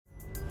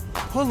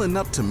Pulling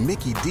up to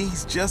Mickey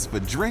D's just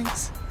for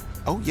drinks?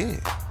 Oh yeah,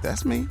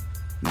 that's me.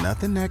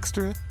 Nothing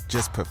extra,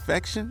 just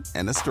perfection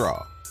and a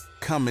straw.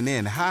 Coming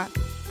in hot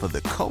for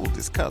the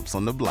coldest cups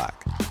on the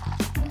block.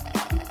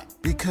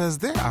 Because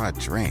there are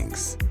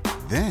drinks.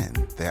 Then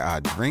there are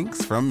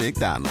drinks from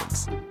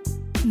McDonald's.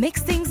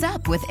 Mix things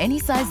up with any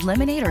size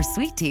lemonade or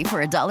sweet tea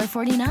for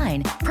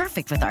 $1.49.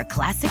 Perfect with our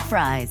classic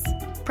fries.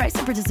 Price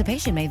and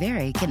participation may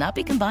vary. Cannot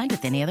be combined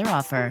with any other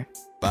offer.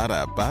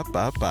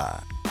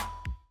 Ba-da-ba-ba-ba.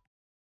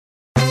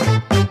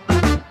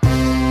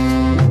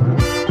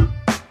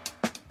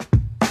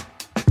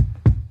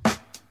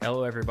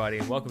 Hello everybody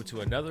and welcome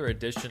to another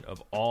edition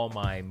of All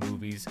My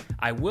Movies.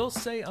 I will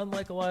say,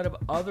 unlike a lot of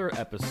other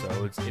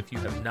episodes, if you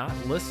have not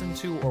listened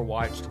to or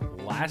watched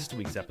last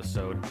week's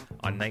episode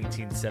on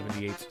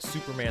 1978's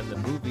Superman the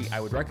Movie,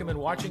 I would recommend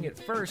watching it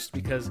first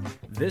because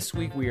this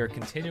week we are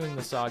continuing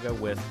the saga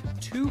with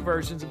two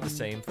versions of the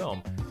same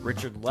film.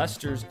 Richard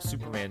Lester's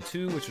Superman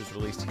 2, which was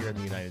released here in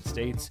the United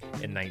States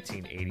in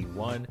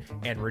 1981,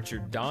 and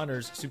Richard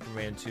Donner's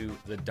Superman 2,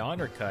 The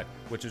Donner Cut,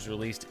 which was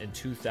released in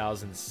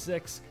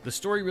 2006. The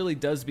story really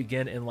does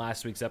begin in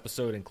last week's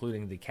episode,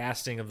 including the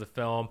casting of the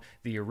film,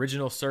 the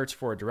original search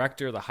for a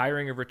director, the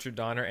hiring of Richard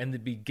Donner, and the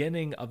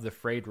beginning of the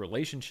frayed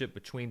relationship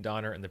between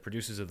Donner and the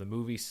producers of the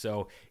movie.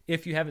 So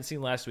if you haven't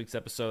seen last week's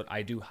episode,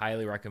 I do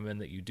highly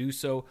recommend that you do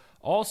so.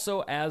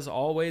 Also, as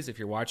always, if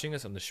you're watching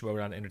us on the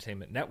Schmodown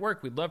Entertainment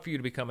Network, we'd love for you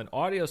to become an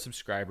audio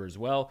subscriber as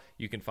well.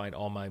 You can find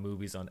All My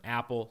Movies on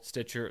Apple,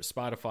 Stitcher,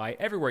 Spotify,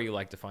 everywhere you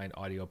like to find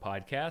audio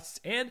podcasts.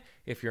 And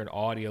if you're an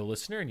audio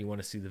listener and you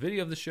want to see the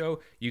video of the show,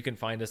 you can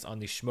find us on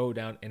the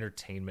Schmodown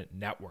Entertainment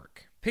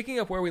Network. Picking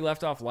up where we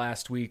left off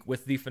last week,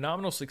 with the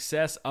phenomenal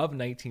success of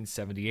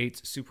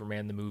 1978's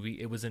Superman the Movie,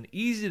 it was an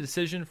easy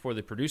decision for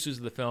the producers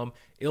of the film,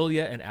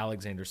 Ilya and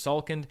Alexander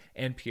Salkind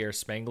and Pierre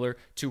Spengler,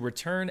 to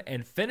return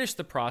and finish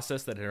the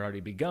process that had already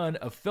begun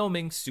of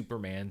filming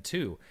Superman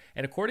 2.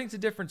 And according to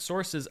different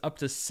sources, up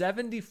to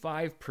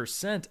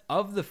 75%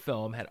 of the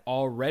film had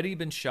already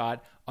been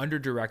shot under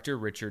director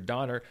Richard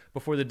Donner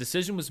before the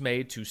decision was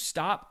made to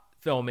stop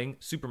filming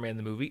Superman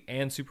the Movie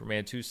and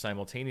Superman 2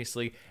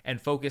 simultaneously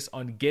and focus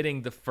on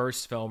getting the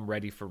first film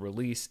ready for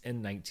release in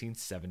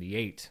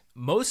 1978.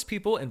 Most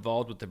people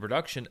involved with the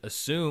production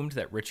assumed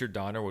that Richard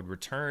Donner would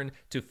return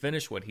to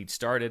finish what he'd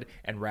started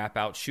and wrap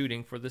out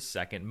shooting for the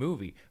second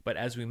movie. But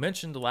as we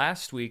mentioned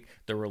last week,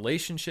 the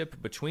relationship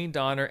between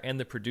Donner and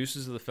the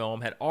producers of the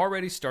film had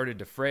already started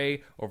to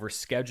fray over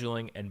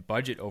scheduling and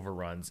budget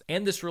overruns.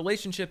 And this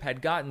relationship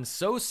had gotten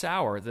so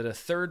sour that a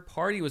third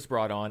party was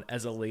brought on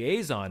as a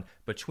liaison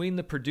between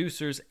the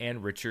producers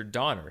and Richard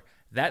Donner.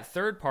 That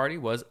third party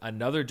was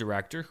another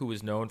director who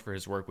was known for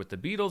his work with the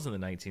Beatles in the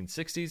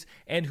 1960s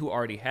and who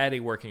already had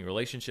a working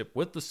relationship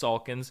with the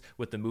Salkinds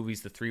with the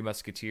movies The Three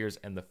Musketeers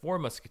and The Four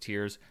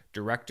Musketeers,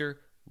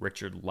 director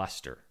Richard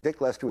Lester. Dick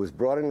Lester was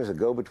brought in as a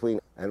go-between,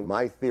 and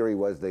my theory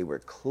was they were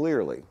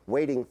clearly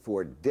waiting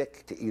for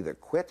Dick to either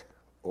quit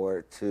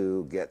or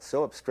to get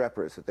so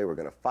obstreperous that they were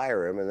going to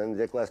fire him, and then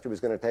Dick Lester was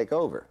going to take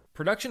over.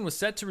 Production was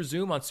set to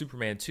resume on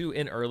Superman 2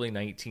 in early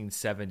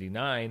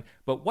 1979,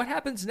 but what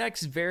happens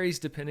next varies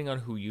depending on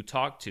who you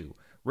talk to.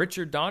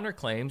 Richard Donner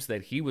claims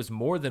that he was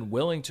more than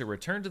willing to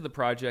return to the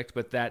project,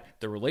 but that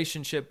the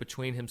relationship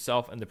between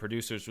himself and the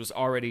producers was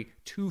already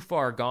too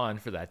far gone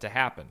for that to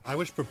happen. I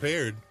was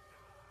prepared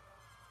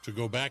to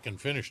go back and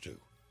finish 2,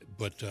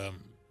 but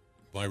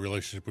my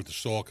relationship with the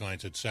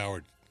Salkinds had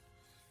soured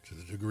to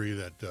the degree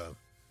that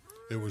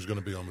it was going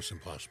to be almost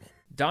impossible.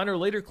 Donner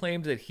later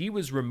claimed that he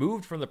was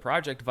removed from the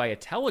project via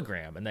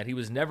telegram and that he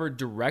was never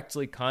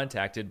directly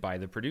contacted by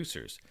the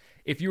producers.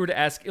 If you were to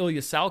ask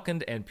Ilya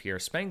Salkind and Pierre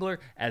Spengler,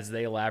 as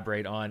they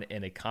elaborate on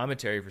in a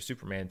commentary for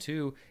Superman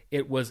 2,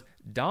 it was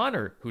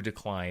Donner who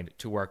declined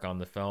to work on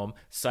the film,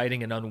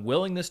 citing an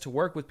unwillingness to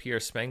work with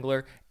Pierre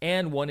Spengler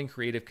and wanting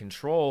creative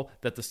control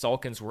that the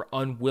Salkinds were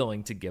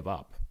unwilling to give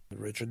up.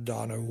 Richard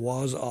Donner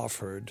was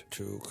offered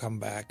to come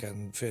back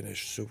and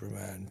finish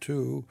Superman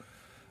 2.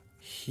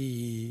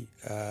 He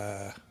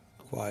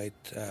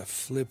quite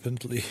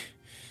flippantly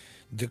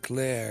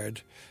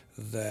declared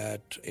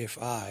that if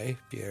I,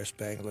 Pierre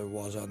Spengler,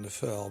 was on the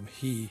film,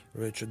 he,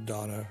 Richard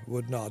Donner,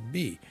 would not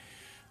be.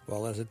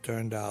 Well, as it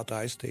turned out,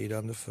 I stayed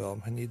on the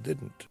film and he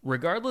didn't.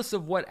 Regardless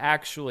of what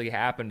actually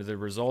happened, the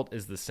result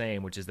is the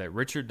same, which is that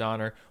Richard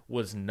Donner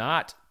was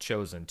not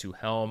chosen to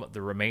helm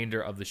the remainder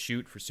of the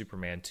shoot for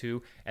Superman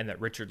 2, and that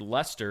Richard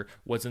Lester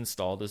was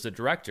installed as a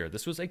director.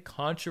 This was a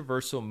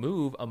controversial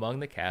move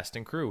among the cast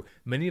and crew.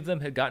 Many of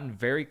them had gotten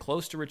very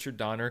close to Richard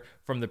Donner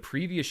from the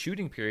previous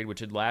shooting period, which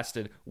had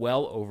lasted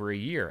well over a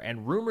year,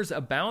 and rumors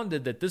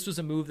abounded that this was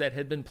a move that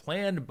had been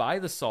planned by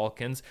the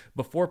Salkinds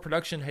before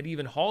production had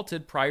even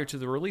halted prior to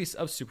the release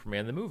of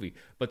Superman the Movie.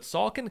 But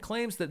Salkind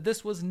claims that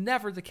this was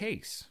never the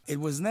case. It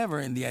was never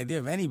in the idea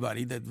of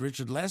anybody that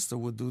Richard Lester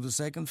would do the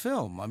second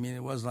film. I mean,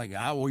 it was like,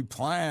 we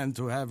planned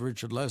to have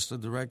Richard Lester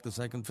direct the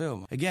second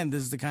film. Again,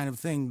 this is the kind of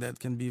thing that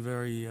can be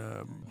very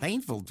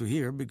painful to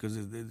hear because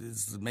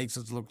it makes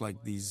us look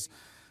like these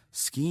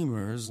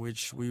schemers,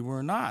 which we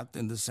were not,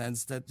 in the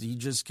sense that he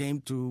just came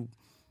to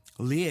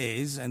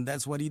liaise, and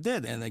that's what he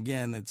did. And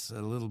again, it's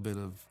a little bit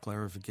of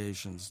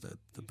clarifications that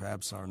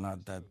perhaps are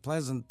not that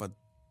pleasant, but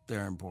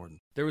they're important.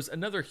 There was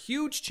another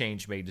huge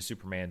change made to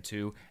Superman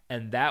 2,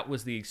 and that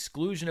was the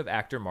exclusion of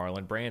actor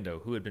Marlon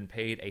Brando, who had been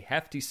paid a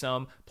hefty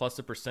sum plus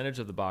a percentage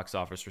of the box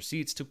office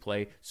receipts to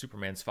play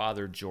Superman's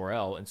father,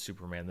 Jor-El, in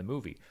Superman the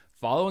movie.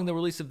 Following the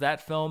release of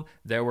that film,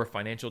 there were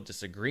financial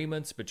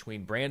disagreements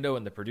between Brando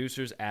and the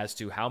producers as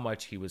to how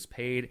much he was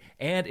paid,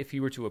 and if he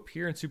were to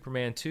appear in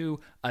Superman 2,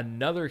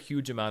 another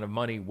huge amount of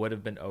money would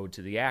have been owed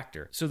to the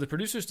actor. So the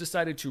producers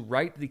decided to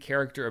write the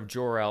character of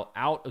Jor-El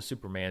out of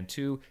Superman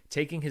 2,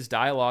 taking his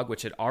dialogue,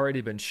 which had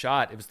already been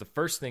shot. It was the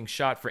first thing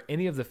shot for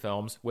any of the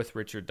films with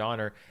Richard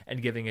Donner,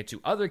 and giving it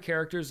to other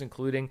characters,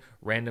 including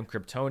random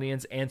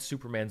Kryptonians and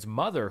Superman's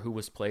mother, who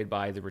was played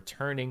by the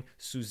returning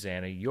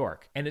Susanna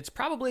York. And it's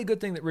probably a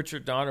good thing that Richard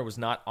Donner was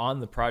not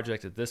on the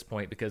project at this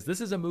point, because this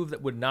is a move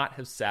that would not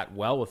have sat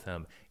well with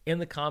him. In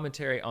the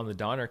commentary on the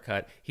Donner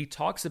Cut, he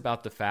talks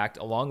about the fact,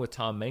 along with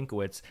Tom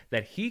Mankiewicz,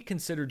 that he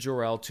considered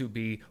Jor-El to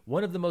be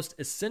one of the most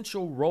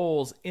essential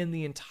roles in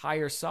the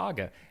entire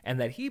saga, and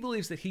that he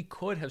believes that he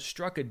could have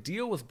struck a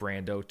deal with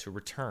Brando to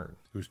return.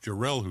 It was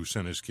Jor-El who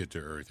sent his kid to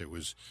Earth.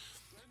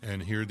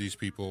 And here these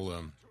people,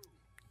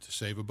 to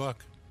save a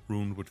buck,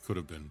 ruined what could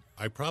have been.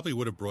 I probably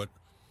would have brought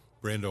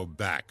Brando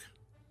back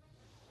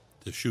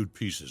to shoot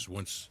pieces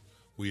once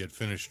we had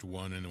finished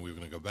one and we were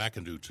going to go back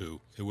and do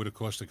two. It would have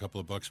cost a couple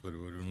of bucks, but it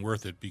would have been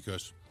worth it,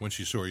 because once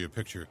you saw your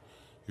picture,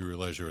 you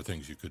realize there are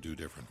things you could do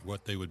different.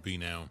 What they would be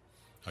now,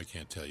 I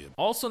can't tell you.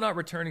 Also not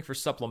returning for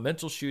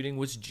supplemental shooting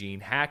was Gene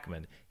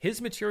Hackman.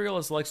 His material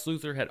as Lex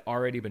Luthor had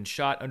already been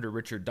shot under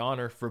Richard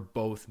Donner for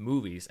both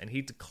movies, and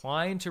he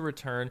declined to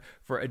return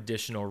for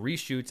additional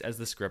reshoots as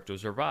the script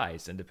was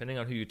revised. And depending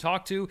on who you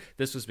talk to,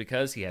 this was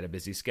because he had a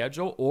busy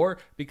schedule or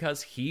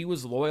because he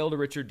was loyal to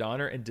Richard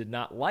Donner and did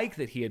not like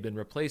that he had been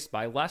replaced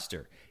by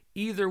Lester.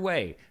 Either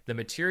way, the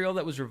material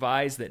that was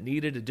revised that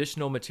needed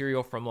additional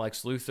material from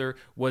Lex Luthor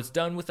was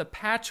done with a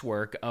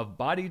patchwork of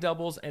body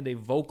doubles and a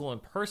vocal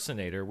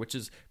impersonator, which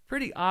is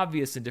pretty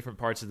obvious in different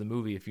parts of the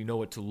movie if you know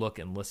what to look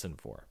and listen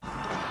for.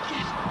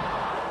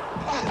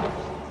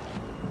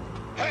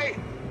 Hey,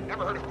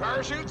 never heard of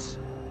parachutes?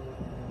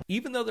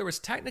 Even though there was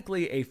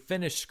technically a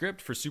finished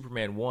script for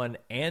Superman 1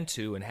 and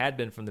 2 and had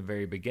been from the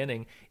very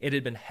beginning, it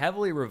had been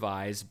heavily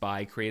revised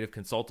by creative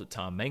consultant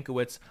Tom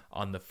Mankiewicz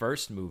on the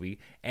first movie,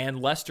 and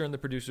Lester and the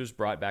producers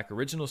brought back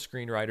original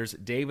screenwriters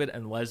David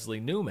and Leslie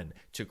Newman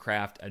to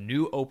craft a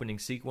new opening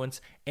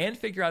sequence and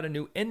figure out a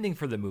new ending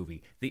for the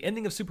movie. The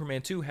ending of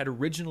Superman 2 had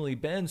originally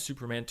been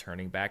Superman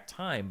turning back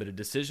time, but a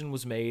decision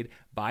was made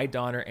by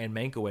Donner and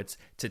Mankiewicz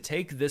to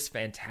take this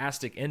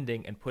fantastic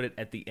ending and put it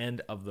at the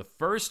end of the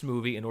first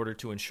movie in order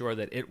to ensure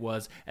that it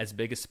was as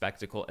big a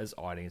spectacle as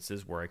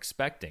audiences were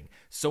expecting.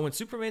 So when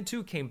Superman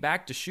 2 came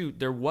back to shoot,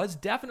 there was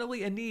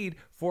definitely a need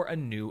for a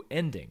new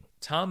ending.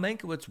 Tom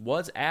Mankiewicz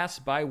was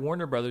asked by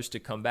Warner Brothers to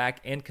come back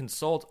and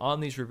consult on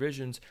these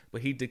revisions,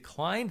 but he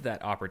declined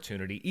that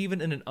opportunity,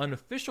 even in an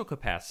unofficial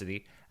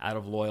capacity, out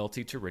of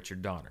loyalty to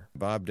Richard Donner.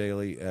 Bob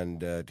Daly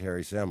and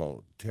Terry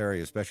Semel, Terry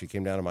especially,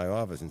 came down to my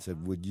office and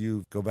said, would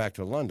you go back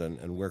to London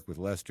and work with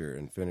Lester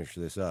and finish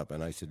this up?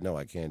 And I said, no,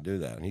 I can't do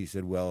that. And he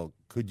said, well,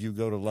 could you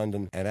go to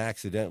London and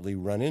accidentally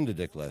run into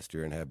Dick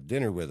Lester and have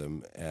dinner with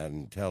him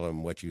and tell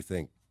him what you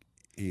think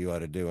he ought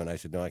to do? And I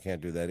said, no, I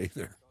can't do that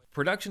either.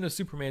 Production of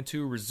Superman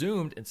 2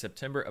 resumed in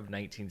September of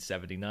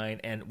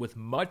 1979, and with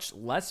much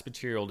less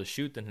material to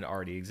shoot than had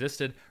already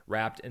existed,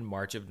 wrapped in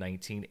March of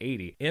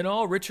 1980. In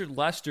all, Richard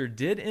Lester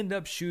did end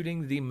up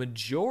shooting the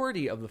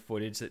majority of the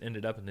footage that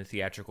ended up in the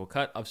theatrical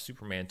cut of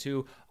Superman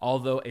 2,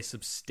 although a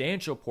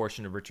substantial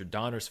portion of Richard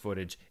Donner's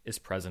footage is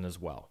present as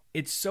well.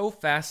 It's so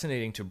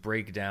fascinating to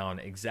break down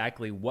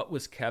exactly what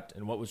was kept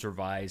and what was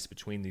revised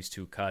between these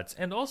two cuts,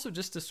 and also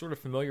just to sort of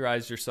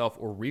familiarize yourself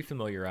or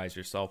refamiliarize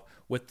yourself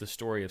with the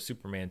story of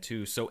Superman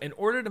 2. So in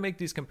order to make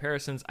these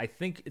comparisons, I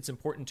think it's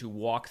important to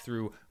walk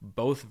through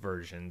both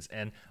versions.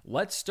 And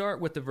let's start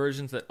with the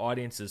versions that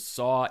audiences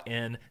saw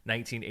in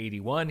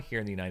 1981 here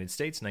in the United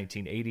States,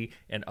 1980,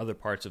 and other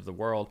parts of the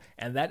world,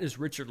 and that is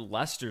Richard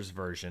Lester's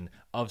version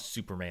of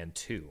Superman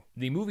 2.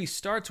 The movie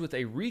starts with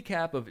a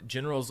recap of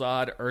General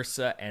Zod,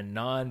 Ursa, and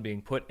Non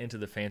being put into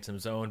the Phantom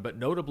Zone, but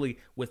notably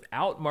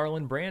without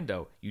Marlon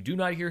Brando. You do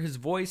not hear his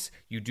voice,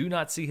 you do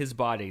not see his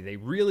body. They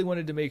really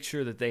wanted to make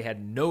sure that they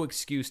had no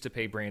excuse to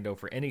pay Brando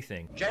for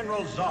anything.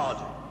 General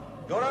Zod,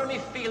 your only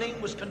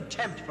feeling was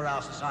contempt for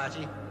our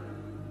society.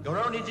 Your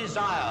only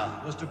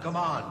desire was to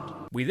command.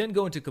 We then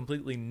go into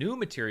completely new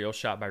material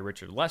shot by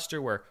Richard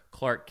Lester, where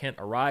Clark Kent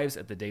arrives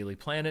at the Daily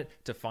Planet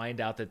to find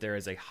out that there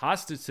is a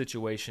hostage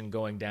situation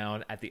going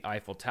down at the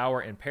Eiffel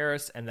Tower in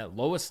Paris, and that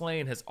Lois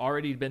Lane has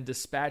already been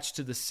dispatched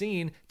to the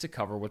scene to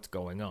cover what's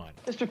going on.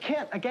 Mr.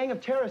 Kent, a gang of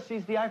terrorists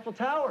seized the Eiffel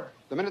Tower.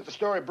 The minute the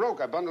story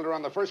broke, I bundled her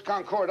on the first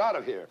Concorde out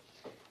of here.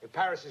 If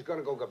Paris is going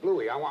to go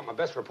kablooey, I want my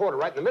best reporter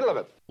right in the middle of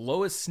it.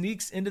 Lois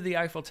sneaks into the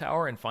Eiffel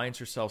Tower and finds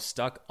herself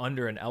stuck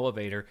under an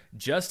elevator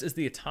just as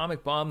the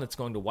atomic bomb that's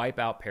going to wipe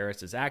out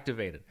Paris is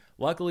activated.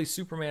 Luckily,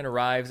 Superman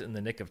arrives in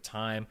the nick of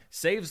time,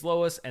 saves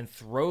Lois, and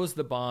throws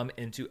the bomb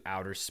into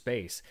outer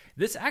space.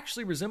 This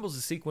actually resembles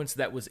a sequence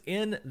that was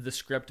in the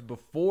script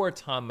before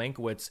Tom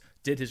Mankiewicz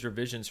did his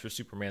revisions for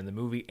Superman the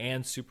movie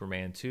and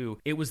Superman 2.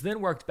 It was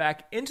then worked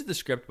back into the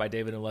script by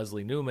David and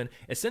Leslie Newman,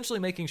 essentially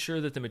making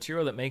sure that the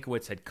material that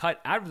Mankiewicz had cut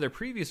out of their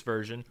previous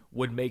version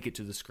would make it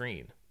to the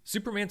screen.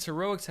 Superman's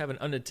heroics have an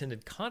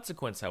unintended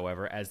consequence,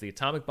 however, as the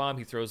atomic bomb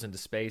he throws into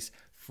space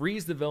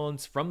frees the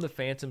villains from the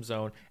Phantom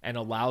Zone and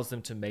allows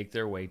them to make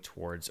their way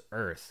towards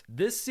Earth.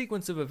 This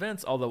sequence of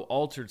events, although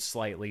altered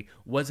slightly,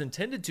 was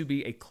intended to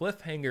be a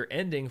cliffhanger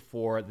ending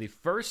for the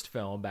first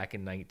film back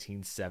in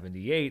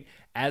 1978,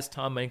 as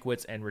Tom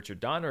Mankiewicz and Richard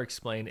Donner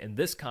explained in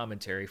this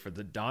commentary for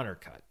the Donner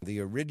Cut.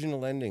 The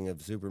original ending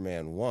of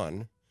Superman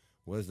 1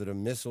 was that a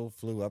missile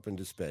flew up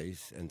into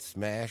space and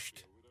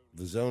smashed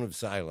the zone of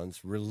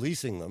silence,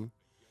 releasing them,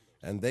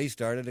 and they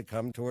started to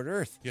come toward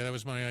Earth. Yeah, that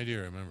was my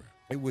idea, I remember.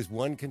 It was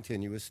one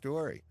continuous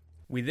story.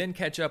 We then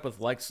catch up with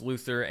Lex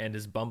Luthor and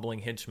his bumbling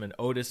henchman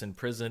Otis in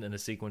prison in a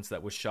sequence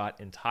that was shot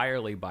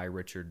entirely by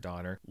Richard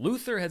Donner.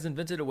 Luthor has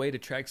invented a way to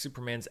track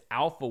Superman's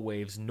alpha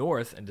waves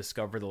north and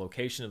discover the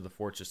location of the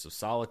Fortress of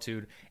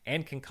Solitude,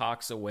 and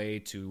concocts a way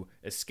to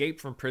escape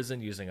from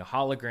prison using a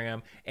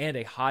hologram and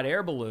a hot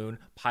air balloon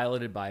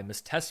piloted by Miss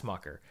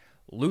Tessmacher.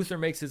 Luthor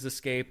makes his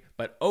escape,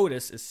 but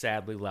Otis is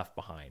sadly left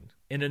behind.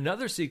 In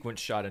another sequence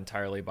shot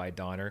entirely by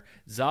Donner,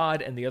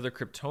 Zod and the other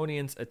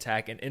Kryptonians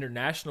attack an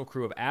international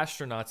crew of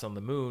astronauts on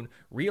the moon,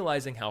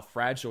 realizing how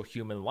fragile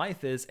human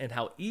life is and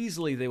how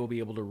easily they will be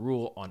able to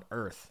rule on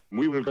Earth.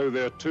 We will go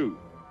there too.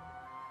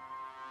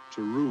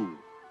 To rule.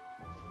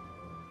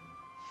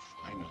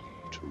 Finally,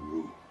 to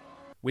rule.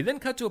 We then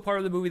cut to a part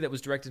of the movie that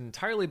was directed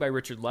entirely by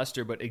Richard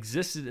Lester, but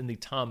existed in the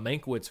Tom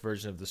Mankiewicz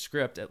version of the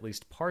script, at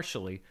least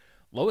partially.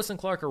 Lois and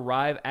Clark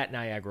arrive at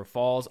Niagara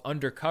Falls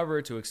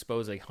undercover to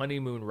expose a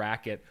honeymoon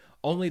racket,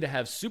 only to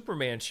have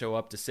Superman show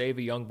up to save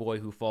a young boy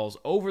who falls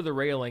over the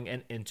railing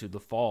and into the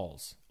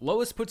falls.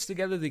 Lois puts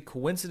together the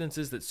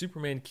coincidences that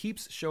Superman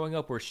keeps showing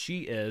up where she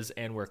is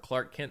and where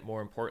Clark Kent, more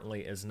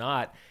importantly, is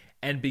not,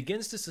 and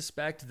begins to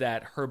suspect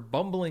that her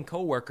bumbling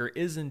coworker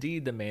is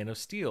indeed the Man of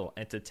Steel.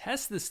 And to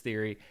test this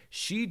theory,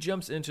 she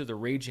jumps into the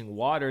raging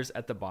waters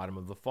at the bottom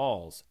of the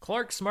falls.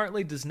 Clark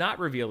smartly does not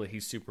reveal that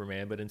he's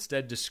Superman, but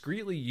instead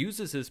discreetly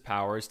uses his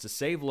powers to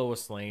save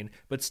Lois Lane,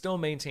 but still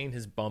maintain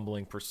his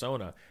bumbling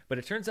persona. But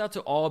it turns out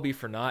to all be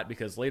for naught,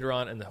 because later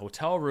on in the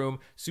hotel room,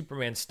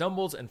 Superman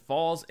stumbles and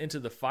falls into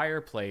the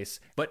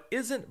fireplace, but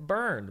isn't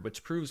burned,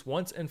 which proves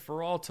once and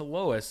for all to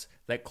Lois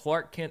that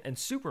Clark Kent and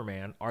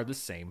Superman are the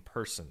same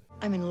person.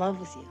 I'm in love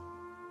with you.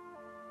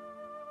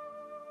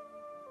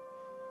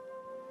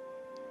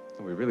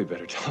 We really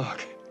better talk.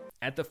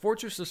 At the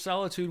Fortress of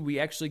Solitude, we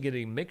actually get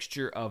a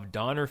mixture of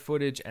Donner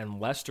footage and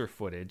Lester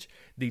footage.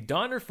 The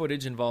Donner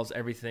footage involves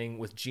everything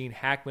with Gene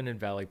Hackman and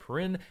Valley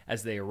Perrin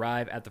as they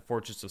arrive at the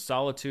Fortress of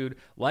Solitude.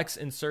 Lex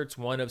inserts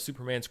one of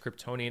Superman's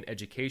Kryptonian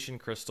education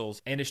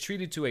crystals and is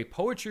treated to a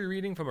poetry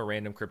reading from a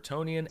random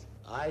Kryptonian.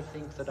 I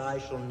think that I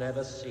shall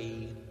never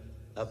see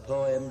a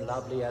poem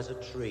lovely as a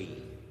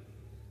tree.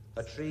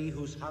 A tree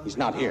whose hunger... He's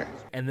not here.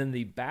 And then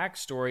the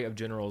backstory of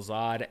General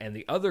Zod and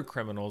the other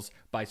criminals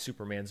by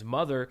Superman's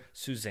mother,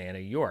 Susanna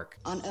York.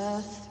 On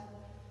Earth,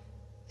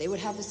 they would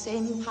have the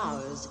same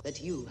powers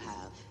that you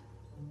have.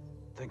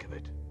 Think of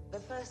it. The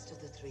first of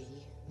the three.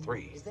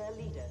 Three. Is their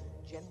leader,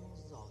 General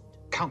Zod.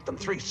 Count them,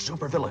 3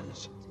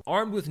 supervillains.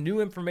 Armed with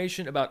new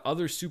information about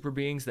other super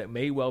beings that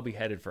may well be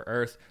headed for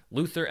Earth,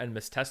 Luthor and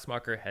Miss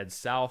Tessmacher head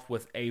south,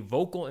 with a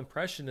vocal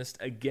impressionist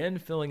again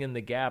filling in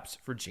the gaps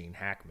for Gene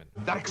Hackman.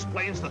 That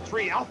explains the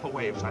 3 alpha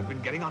waves I've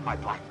been getting on my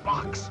black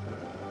box.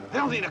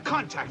 They'll need a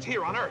contact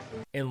here on Earth.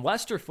 In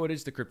Lester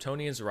footage, the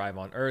Kryptonians arrive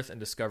on Earth and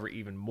discover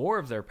even more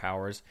of their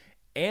powers,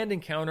 and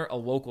encounter a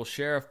local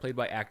sheriff played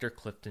by actor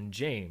Clifton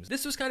James.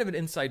 This was kind of an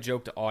inside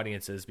joke to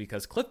audiences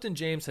because Clifton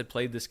James had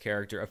played this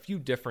character a few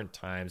different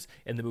times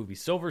in the movie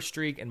Silver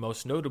Streak, and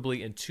most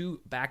notably in 2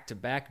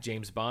 back-to-back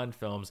James Bond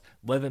films,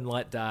 Live and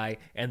Let Die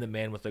and The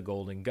Man with the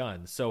Golden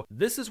Gun. So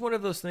this is one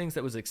of those things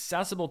that was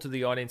accessible to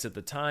the audience at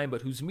the time,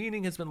 but whose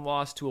meaning has been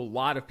lost to a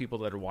lot of people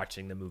that are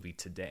watching the movie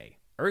today.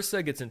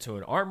 Ursa gets into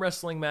an arm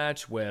wrestling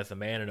match with a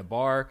man in a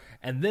bar,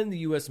 and then the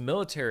U.S.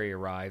 military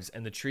arrives,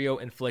 and the trio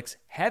inflicts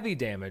heavy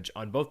damage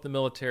on both the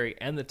military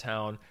and the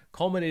town,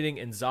 culminating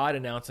in Zod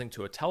announcing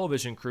to a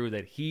television crew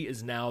that he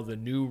is now the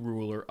new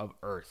ruler of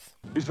Earth.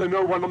 Is there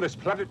no one on this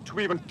planet to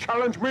even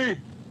challenge me?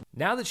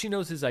 Now that she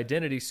knows his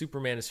identity,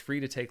 Superman is free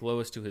to take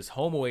Lois to his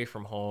home away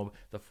from home,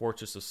 the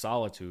Fortress of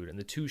Solitude, and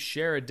the two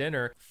share a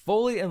dinner.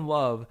 Fully in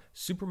love,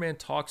 Superman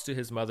talks to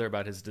his mother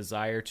about his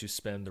desire to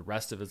spend the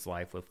rest of his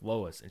life with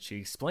Lois, and she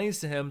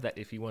explains to him that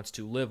if he wants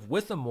to live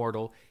with a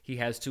mortal, he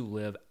has to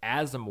live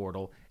as a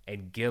mortal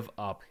and give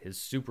up his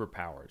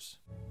superpowers.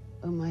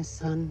 Oh, my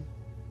son,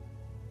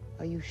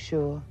 are you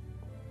sure?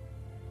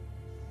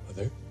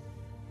 Mother?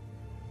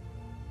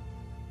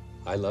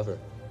 I love her.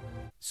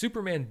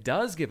 Superman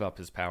does give up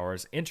his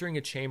powers, entering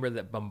a chamber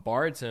that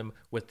bombards him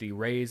with the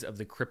rays of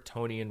the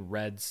Kryptonian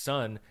red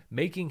sun,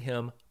 making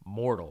him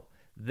mortal.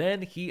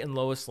 Then he and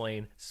Lois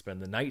Lane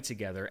spend the night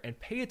together, and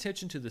pay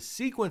attention to the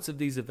sequence of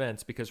these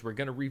events because we're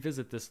going to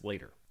revisit this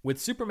later. With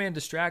Superman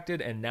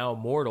distracted and now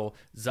mortal,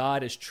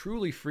 Zod is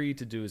truly free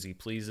to do as he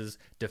pleases,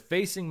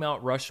 defacing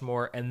Mount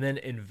Rushmore and then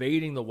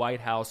invading the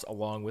White House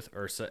along with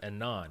Ursa and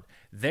Non.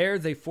 There,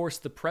 they force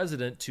the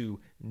president to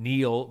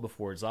kneel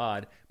before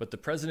Zod, but the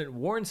president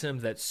warns him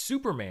that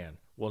Superman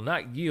will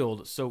not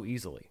yield so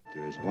easily.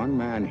 There is one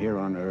man here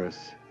on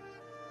Earth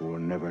who will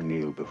never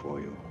kneel before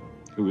you.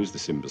 Who is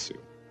this imbecile?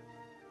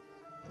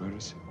 Where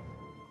is he?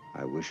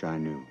 I wish I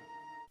knew.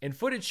 In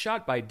footage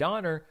shot by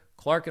Donner,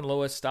 Clark and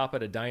Lois stop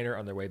at a diner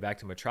on their way back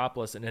to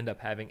Metropolis and end up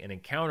having an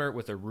encounter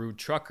with a rude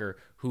trucker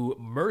who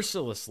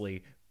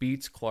mercilessly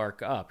beats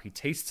Clark up. He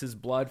tastes his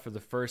blood for the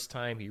first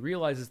time. He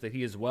realizes that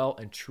he is well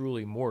and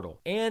truly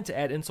mortal. And to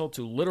add insult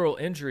to literal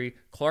injury,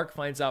 Clark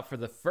finds out for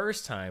the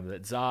first time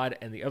that Zod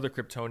and the other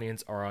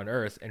Kryptonians are on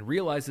Earth and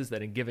realizes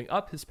that in giving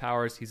up his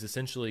powers, he's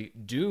essentially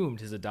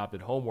doomed his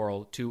adopted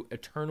homeworld to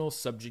eternal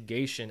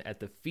subjugation at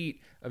the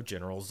feet of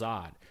General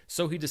Zod.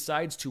 So he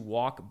decides to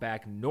walk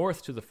back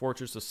north to the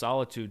Fortress of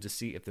Solitude to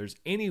see if there's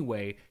any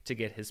way to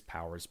get his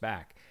powers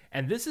back.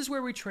 And this is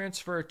where we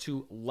transfer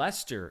to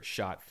Lester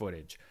shot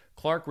footage.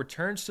 Clark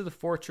returns to the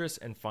fortress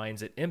and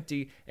finds it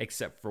empty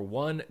except for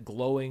one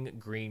glowing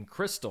green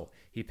crystal.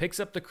 He picks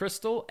up the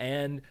crystal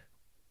and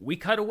we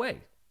cut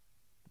away.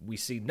 We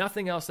see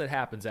nothing else that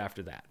happens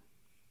after that.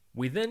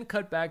 We then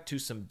cut back to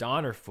some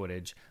Donner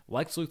footage.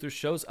 Lex Luthor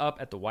shows up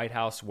at the White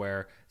House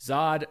where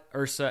Zod,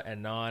 Ursa,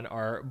 and Non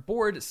are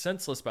bored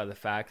senseless by the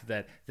fact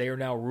that they are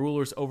now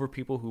rulers over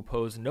people who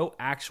pose no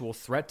actual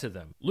threat to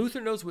them.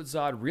 Luthor knows what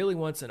Zod really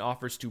wants and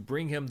offers to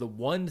bring him the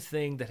one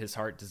thing that his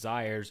heart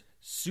desires,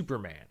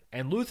 Superman.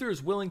 And Luthor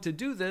is willing to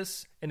do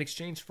this in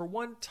exchange for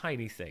one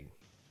tiny thing.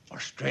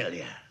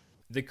 Australia.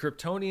 The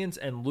Kryptonians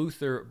and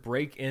Luthor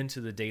break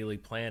into the Daily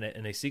Planet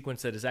in a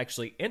sequence that is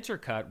actually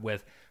intercut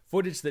with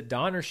footage that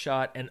Donner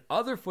shot and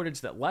other footage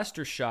that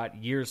Lester shot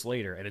years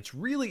later. And it's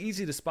really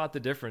easy to spot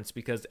the difference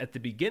because at the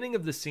beginning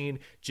of the scene,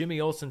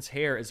 Jimmy Olsen's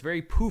hair is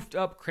very poofed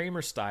up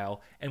Kramer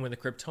style, and when the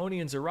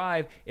Kryptonians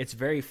arrive, it's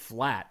very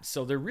flat.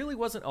 So there really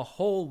wasn't a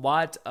whole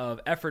lot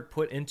of effort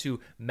put into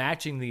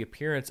matching the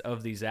appearance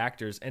of these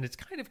actors, and it's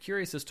kind of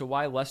curious as to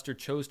why Lester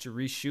chose to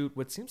reshoot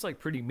what seems like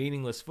pretty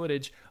meaningless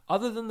footage,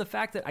 other than the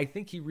fact that I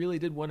think he really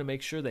did want to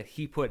make sure that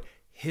he put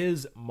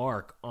his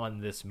mark on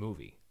this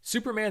movie.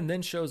 Superman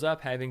then shows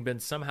up having been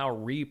somehow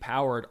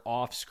repowered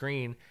off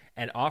screen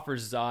and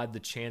offers Zod the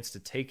chance to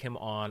take him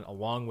on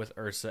along with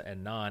Ursa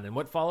and Non. And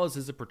what follows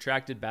is a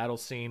protracted battle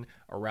scene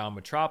around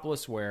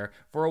Metropolis where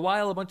for a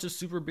while a bunch of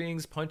super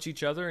beings punch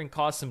each other and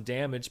cause some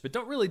damage, but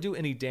don't really do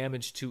any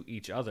damage to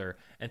each other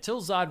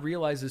until Zod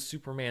realizes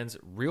Superman's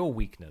real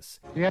weakness.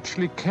 He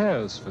actually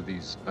cares for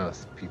these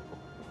Earth people.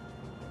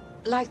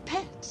 Like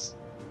pets?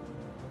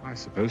 I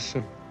suppose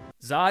so.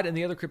 Zod and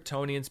the other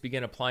Kryptonians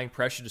begin applying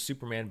pressure to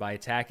Superman by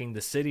attacking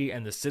the city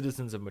and the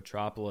citizens of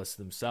Metropolis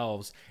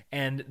themselves,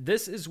 and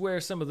this is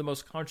where some of the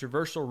most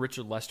controversial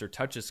Richard Lester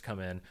touches come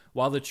in.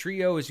 While the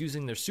trio is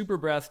using their super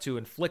breath to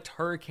inflict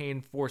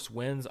hurricane-force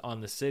winds on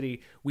the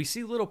city, we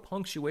see little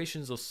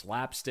punctuations of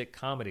slapstick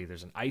comedy.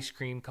 There's an ice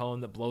cream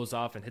cone that blows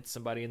off and hits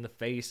somebody in the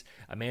face,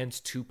 a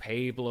man's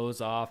toupee blows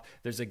off,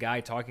 there's a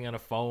guy talking on a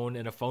phone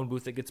in a phone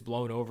booth that gets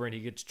blown over and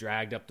he gets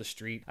dragged up the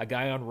street, a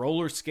guy on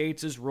roller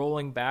skates is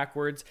rolling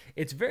backwards.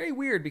 It's very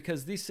weird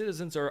because these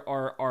citizens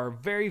are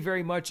very,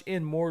 very much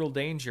in mortal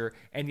danger,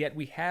 and yet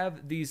we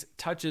have these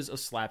touches of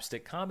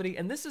slapstick comedy,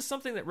 and this is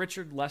something that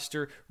Richard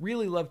Lester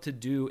really loved to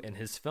do in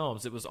his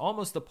films. It was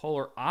almost the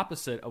polar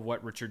opposite of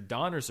what Richard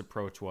Donner's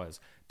approach was.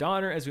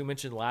 Donner, as we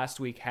mentioned last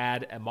week,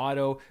 had a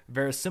motto,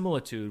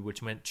 verisimilitude,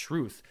 which meant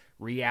truth,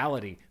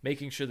 reality,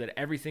 making sure that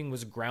everything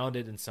was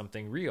grounded in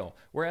something real.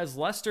 Whereas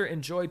Lester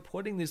enjoyed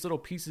putting these little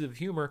pieces of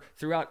humor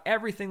throughout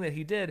everything that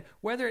he did,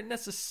 whether it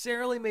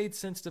necessarily made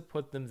sense to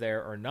put them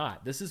there or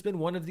not. This has been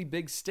one of the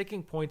big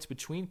sticking points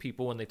between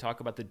people when they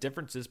talk about the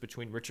differences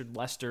between Richard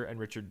Lester and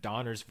Richard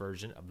Donner's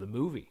version of the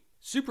movie.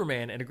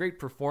 Superman, and a great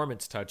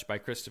performance touch by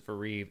Christopher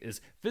Reeve,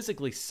 is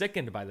physically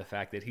sickened by the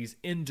fact that he's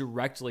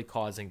indirectly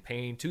causing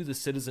pain to the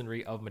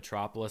citizenry of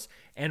Metropolis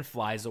and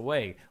flies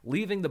away,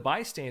 leaving the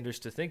bystanders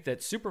to think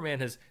that Superman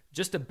has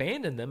just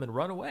abandoned them and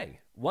run away.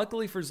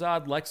 Luckily for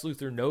Zod, Lex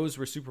Luthor knows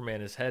where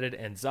Superman is headed,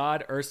 and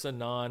Zod, Ursa,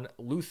 Non,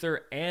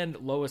 Luthor, and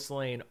Lois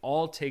Lane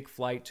all take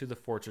flight to the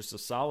Fortress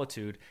of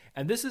Solitude,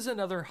 and this is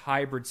another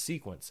hybrid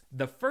sequence.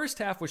 The first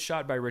half was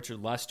shot by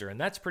Richard Lester, and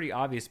that's pretty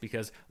obvious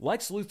because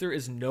Lex Luthor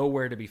is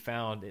nowhere to be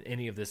found in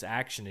any of this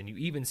action, and you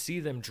even see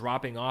them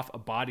dropping off a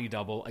body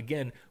double,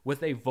 again,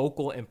 with a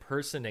vocal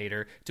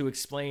impersonator to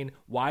explain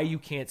why you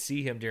can't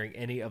see him during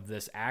any of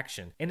this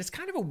action. And it's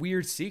kind of a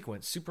weird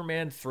sequence.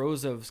 Superman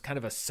throws kind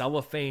of a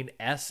cellophane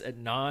S at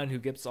Non, who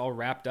gets all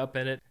wrapped up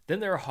in it. Then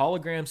there are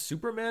hologram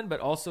Supermen, but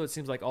also it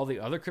seems like all the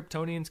other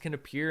Kryptonians can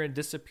appear and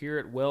disappear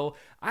at will.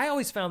 I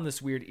always found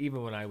this weird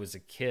even when I was a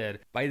kid.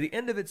 By the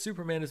end of it,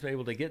 Superman is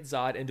able to get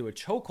Zod into a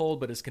chokehold,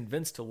 but is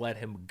convinced to let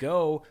him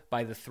go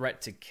by the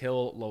threat to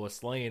kill Lois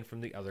Lois Lane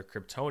from the other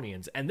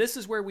Kryptonians. And this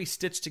is where we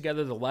stitch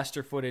together the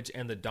Lester footage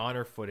and the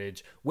Donner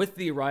footage with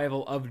the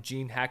arrival of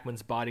Gene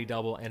Hackman's body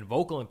double and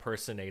vocal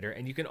impersonator,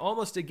 and you can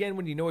almost, again,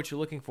 when you know what you're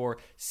looking for,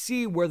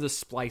 see where the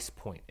splice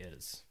point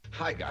is.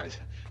 Hi, guys.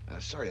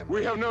 Sorry I'm...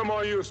 We have no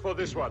more use for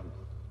this one.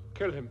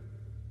 Kill him.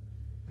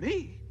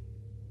 Me?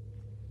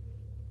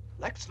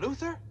 Lex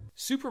Luthor?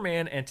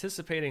 Superman,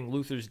 anticipating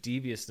Luthor's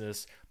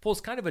deviousness,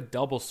 pulls kind of a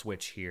double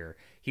switch here.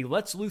 He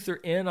lets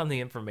Luthor in on the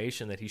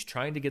information that he's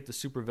trying to get the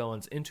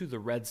supervillains into the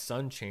Red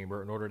Sun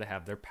chamber in order to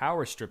have their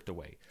power stripped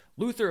away.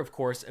 Luthor, of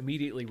course,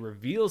 immediately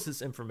reveals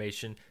this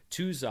information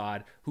to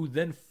Zod, who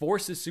then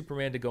forces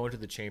Superman to go into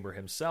the chamber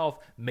himself,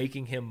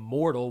 making him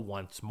mortal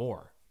once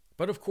more.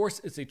 But of course,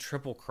 it's a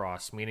triple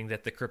cross, meaning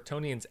that the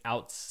Kryptonians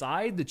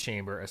outside the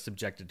chamber are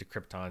subjected to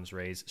Krypton's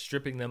rays,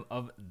 stripping them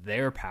of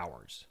their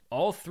powers.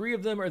 All three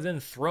of them are then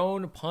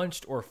thrown,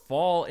 punched, or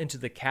fall into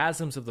the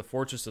chasms of the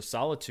Fortress of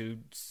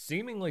Solitude,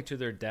 seemingly to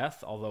their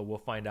death, although we'll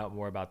find out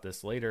more about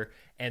this later,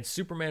 and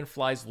Superman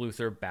flies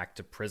Luthor back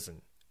to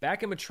prison.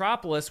 Back in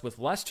Metropolis with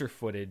Lester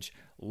footage,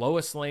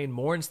 Lois Lane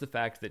mourns the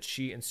fact that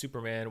she and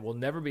Superman will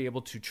never be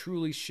able to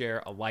truly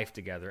share a life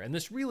together, and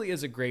this really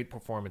is a great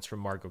performance from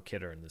Margot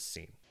Kidder in this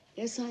scene.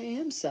 Yes, I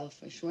am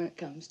selfish when it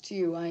comes to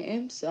you. I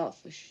am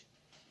selfish.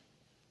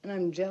 And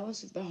I'm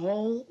jealous of the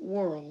whole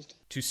world.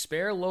 To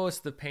spare Lois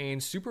the pain,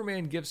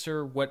 Superman gives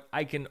her what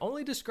I can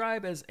only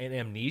describe as an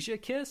amnesia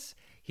kiss.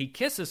 He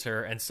kisses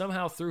her and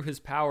somehow through his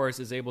powers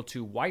is able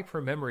to wipe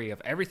her memory of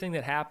everything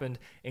that happened,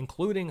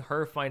 including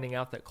her finding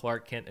out that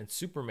Clark Kent and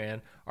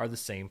Superman are the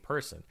same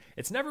person.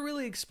 It's never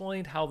really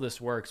explained how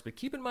this works, but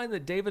keep in mind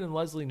that David and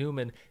Leslie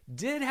Newman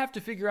did have to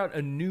figure out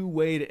a new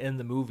way to end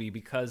the movie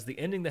because the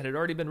ending that had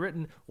already been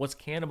written was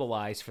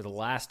cannibalized for the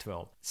last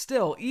film.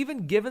 Still,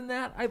 even given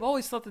that, I've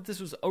always thought that this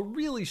was a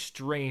really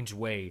strange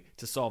way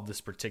to solve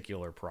this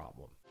particular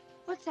problem.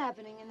 What's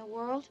happening in the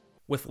world?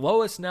 With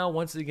Lois now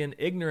once again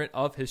ignorant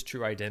of his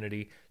true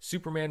identity,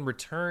 Superman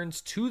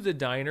returns to the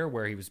diner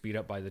where he was beat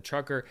up by the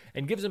trucker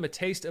and gives him a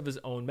taste of his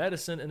own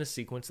medicine in a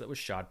sequence that was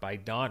shot by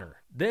Donner.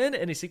 Then,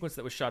 in a sequence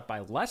that was shot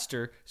by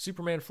Lester,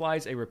 Superman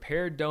flies a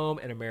repaired dome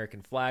and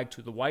American flag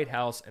to the White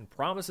House and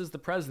promises the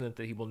president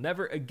that he will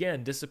never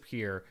again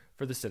disappear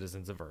for the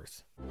citizens of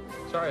Earth.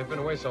 Sorry I've been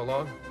away so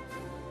long.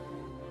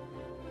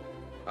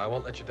 I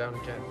won't let you down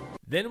again.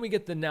 Then we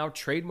get the now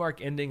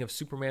trademark ending of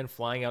Superman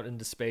flying out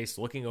into space,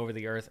 looking over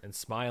the Earth and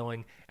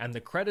smiling, and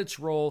the credits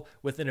roll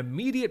with an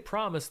immediate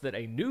promise that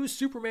a new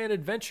Superman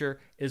adventure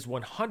is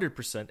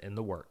 100% in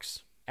the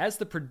works. As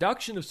the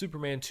production of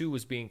Superman 2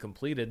 was being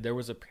completed, there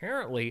was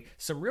apparently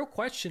some real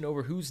question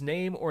over whose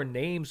name or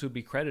names would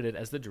be credited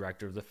as the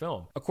director of the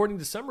film. According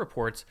to some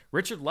reports,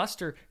 Richard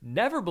Lester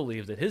never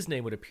believed that his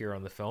name would appear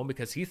on the film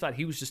because he thought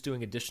he was just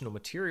doing additional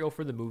material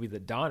for the movie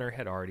that Donner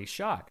had already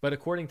shot. But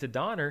according to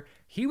Donner,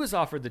 he was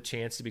offered the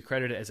chance to be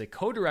credited as a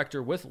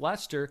co-director with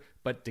Lester,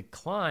 but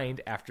declined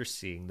after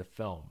seeing the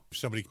film.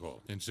 Somebody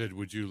called and said,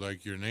 "Would you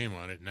like your name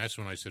on it?" And that's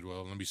when I said,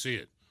 "Well, let me see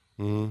it."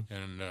 Mm-hmm.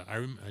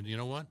 And you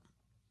know what?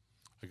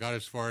 I got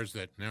as far as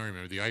that, now I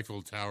remember, the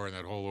Eiffel Tower and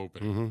that whole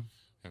opening. Mm-hmm.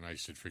 And I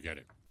said, forget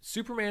it.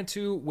 Superman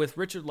 2, with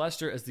Richard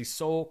Lester as the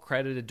sole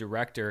credited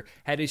director,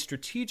 had a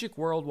strategic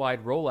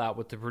worldwide rollout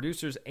with the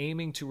producers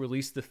aiming to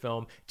release the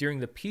film during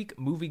the peak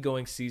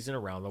movie-going season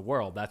around the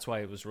world. That's why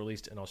it was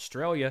released in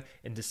Australia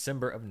in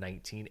December of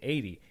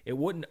 1980. It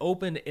wouldn't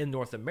open in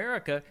North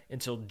America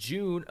until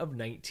June of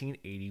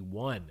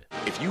 1981.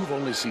 If you've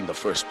only seen the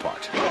first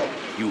part,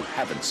 you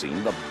haven't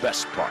seen the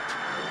best part.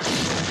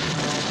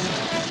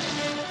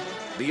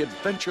 The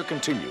adventure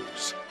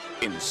continues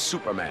in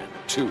Superman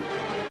 2.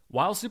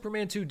 While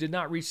Superman 2 did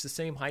not reach the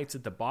same heights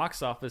at the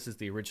box office as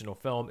the original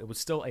film, it was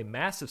still a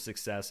massive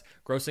success,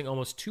 grossing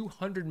almost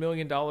 $200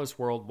 million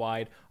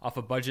worldwide off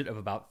a budget of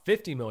about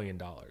 $50 million.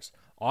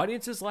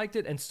 Audiences liked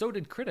it, and so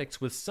did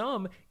critics, with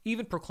some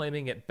even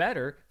proclaiming it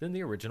better than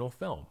the original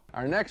film.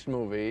 Our next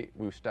movie,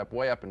 we step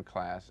way up in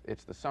class.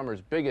 It's the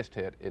summer's biggest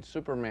hit. It's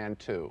Superman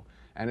 2,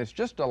 and it's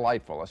just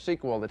delightful, a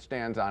sequel that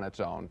stands on its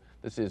own.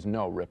 This is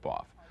no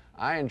ripoff.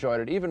 I enjoyed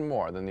it even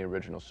more than the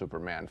original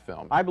Superman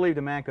film. I believed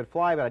a man could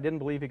fly, but I didn't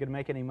believe he could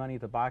make any money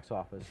at the box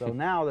office. So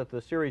now that the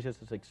series is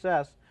a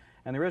success,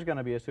 and there is going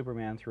to be a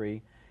Superman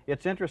 3,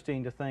 it's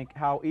interesting to think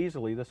how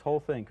easily this whole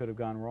thing could have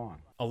gone wrong.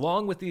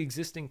 Along with the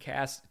existing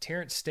cast,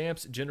 Terrence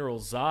Stamp's General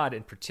Zod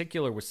in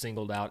particular was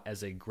singled out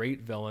as a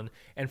great villain,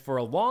 and for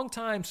a long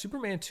time,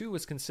 Superman 2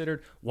 was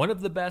considered one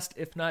of the best,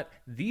 if not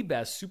the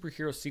best,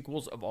 superhero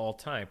sequels of all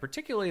time,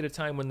 particularly at a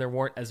time when there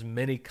weren't as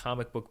many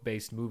comic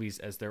book-based movies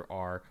as there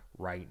are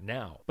right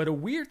now. But a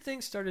weird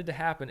thing started to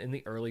happen in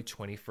the early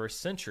 21st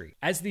century.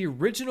 As the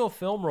original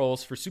film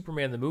rolls for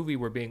Superman the movie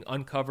were being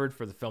uncovered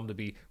for the film to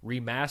be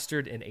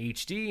remastered in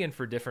HD and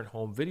for different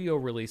home video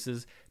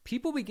releases,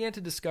 people began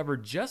to discover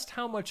just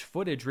how much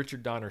footage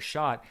Richard Donner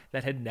shot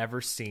that had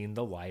never seen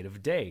the light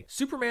of day.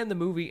 Superman the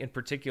movie in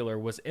particular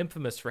was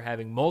infamous for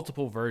having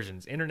multiple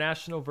versions,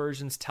 international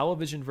versions,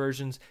 television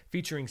versions,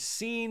 featuring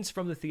scenes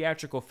from the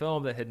theatrical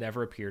film that had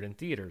never appeared in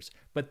theaters.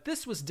 But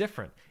this was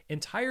different.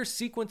 Entire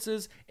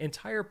sequences,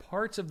 entire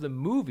parts of the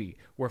movie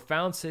were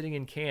found sitting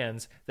in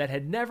cans that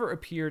had never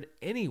appeared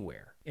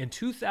anywhere. In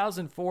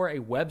 2004, a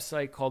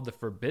website called The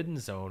Forbidden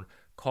Zone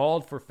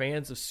called for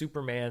fans of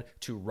Superman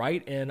to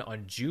write in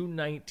on June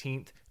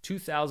 19th,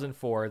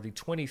 2004, the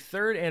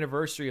 23rd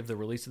anniversary of the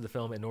release of the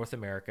film in North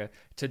America,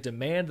 to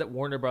demand that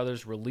Warner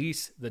Brothers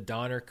release the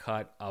Donner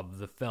cut of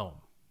the film.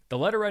 The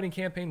letter writing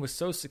campaign was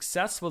so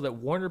successful that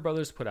Warner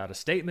Brothers put out a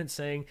statement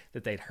saying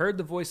that they'd heard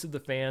the voice of the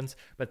fans,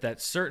 but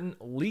that certain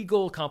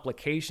legal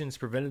complications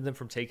prevented them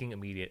from taking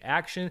immediate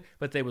action,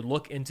 but they would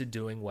look into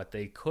doing what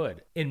they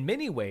could. In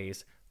many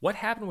ways, what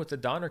happened with the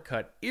Donner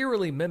cut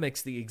eerily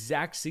mimics the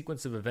exact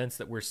sequence of events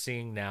that we're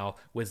seeing now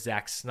with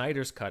Zack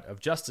Snyder's cut of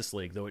Justice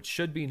League, though it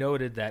should be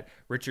noted that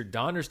Richard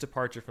Donner's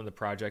departure from the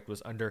project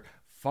was under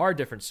far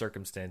different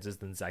circumstances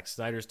than Zack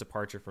Snyder's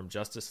departure from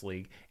Justice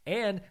League,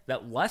 and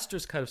that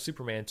Lester's cut of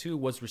Superman 2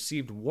 was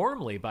received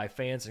warmly by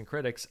fans and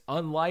critics,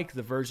 unlike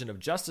the version of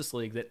Justice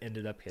League that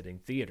ended up hitting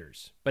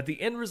theaters. But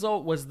the end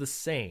result was the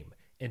same.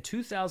 In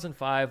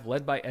 2005,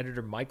 led by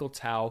editor Michael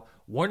Tao,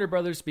 Warner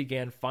Brothers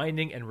began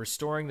finding and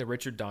restoring the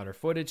Richard Donner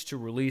footage to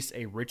release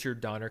a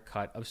Richard Donner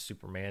cut of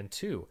Superman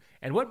 2.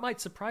 And what might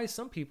surprise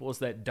some people is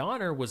that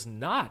Donner was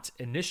not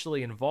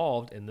initially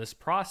involved in this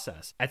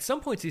process. At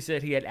some points he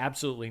said he had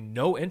absolutely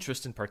no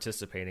interest in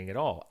participating at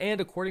all. And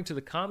according to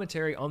the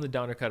commentary on the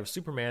Donner cut of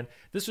Superman,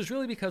 this was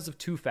really because of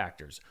two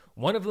factors.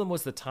 One of them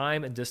was the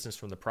time and distance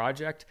from the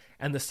project,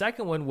 and the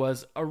second one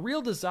was a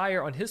real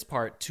desire on his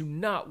part to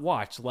not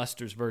watch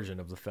Lester's version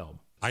of the film.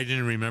 I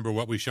didn't remember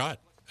what we shot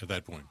at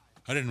that point.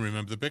 I didn't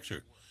remember the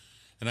picture.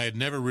 And I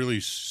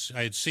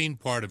had seen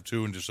part of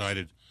 2 and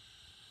decided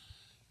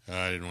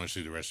I didn't want to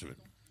see the rest of it.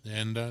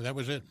 And that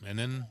was it. And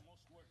then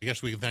I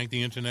guess we can thank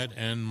the internet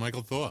and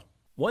Michael Thor.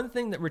 One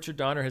thing that Richard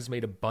Donner has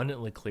made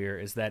abundantly clear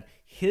is that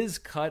his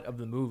cut of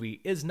the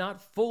movie is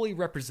not fully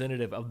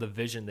representative of the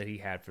vision that he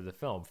had for the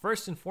film.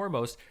 First and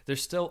foremost,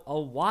 there's still a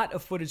lot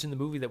of footage in the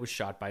movie that was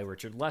shot by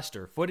Richard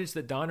Lester, footage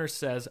that Donner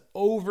says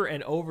over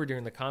and over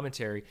during the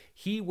commentary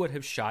he would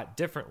have shot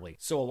differently.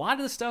 So a lot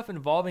of the stuff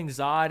involving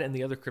Zod and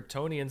the other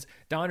Kryptonians,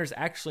 Donner's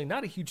actually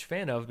not a huge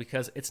fan of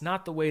because it's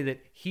not the way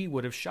that he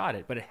would have shot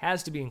it, but it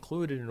has to be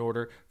included in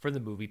order for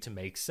the movie to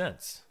make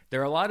sense. There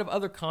are a lot of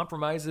other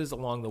compromises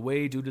along the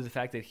way due to the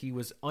fact that he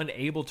was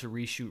unable to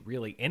reshoot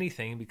really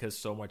anything because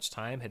so much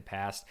time had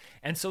passed.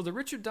 And so the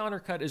Richard Donner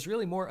cut is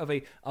really more of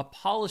a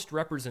polished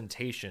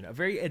representation, a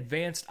very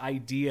advanced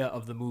idea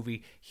of the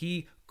movie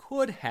he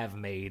could have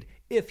made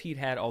if he'd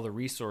had all the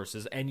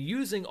resources and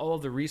using all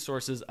of the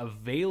resources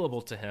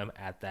available to him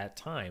at that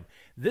time.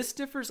 This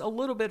differs a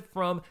little bit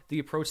from the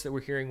approach that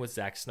we're hearing with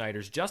Zack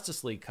Snyder's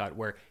Justice League cut,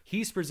 where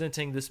he's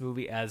presenting this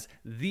movie as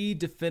the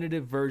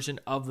definitive version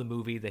of the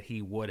movie that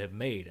he would have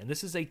made. And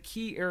this is a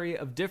key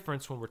area of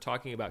difference when we're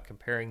talking about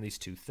comparing these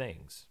two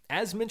things.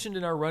 As mentioned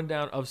in our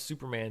rundown of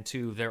Superman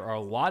 2, there are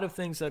a lot of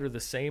things that are the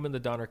same in the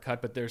Donner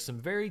cut, but there's some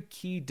very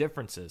key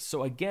differences.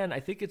 So again, I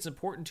think it's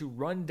important to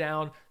run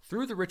down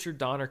through the Richard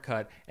Donner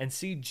cut and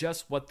see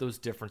just what those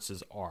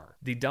differences are.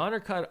 The Donner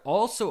cut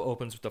also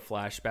opens with a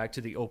flashback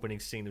to the opening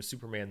scene of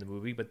Superman the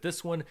movie, but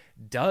this one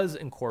does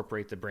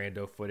incorporate the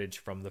Brando footage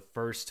from the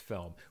first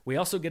film. We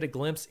also get a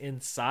glimpse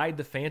inside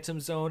the Phantom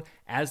Zone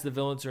as the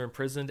villains are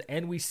imprisoned,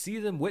 and we see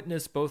them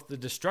witness both the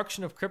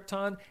destruction of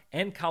Krypton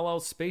and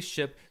Kal-El's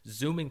spaceship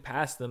zooming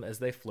past them as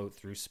they float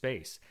through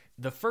space.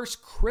 The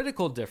first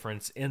critical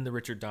difference in the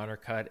Richard Donner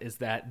cut is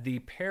that the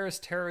Paris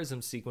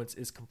terrorism sequence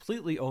is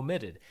completely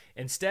omitted.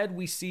 Instead,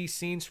 we see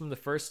scenes from the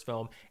first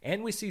film,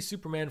 and we see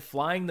Superman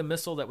flying the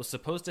missile that was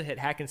supposed to hit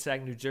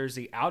Hackensack, New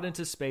Jersey, out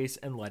into space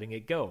and letting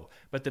it go.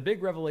 But the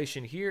big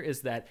revelation here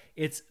is that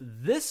it's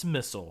this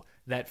missile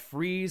that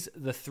frees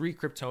the 3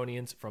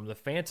 Kryptonians from the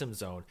Phantom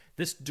Zone.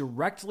 This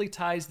directly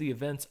ties the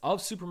events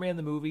of Superman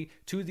the movie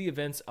to the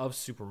events of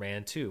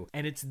Superman 2.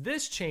 And it's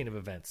this chain of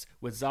events,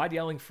 with Zod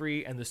yelling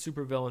free and the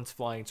supervillains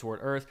flying toward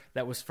Earth,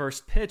 that was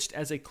first pitched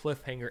as a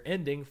cliffhanger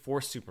ending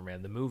for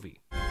Superman the movie.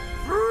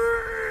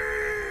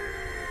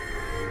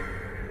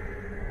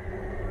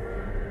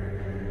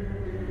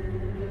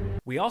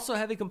 We also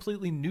have a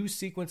completely new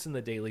sequence in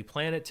the Daily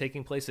Planet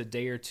taking place a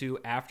day or two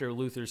after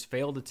Luthor's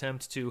failed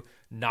attempt to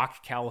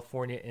knock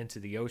California into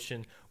the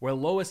ocean, where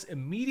Lois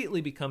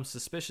immediately becomes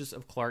suspicious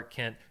of Clark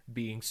Kent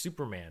being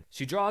Superman.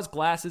 She draws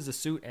glasses, a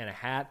suit, and a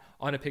hat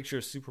on a picture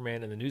of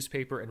Superman in the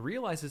newspaper and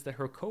realizes that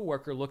her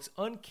co-worker looks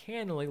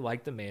uncannily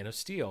like the Man of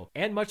Steel.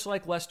 And much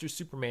like Lester's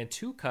Superman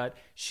 2 cut,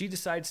 she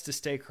decides to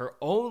stake her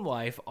own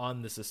life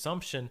on this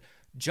assumption,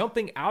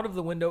 jumping out of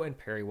the window in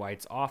Perry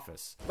White's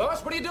office.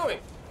 Lois, what are you doing?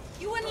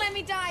 You wouldn't let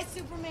me die,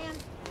 Superman.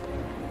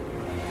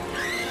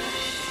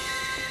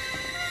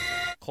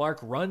 Clark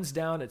runs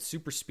down at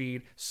super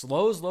speed,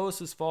 slows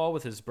Lois's fall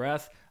with his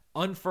breath,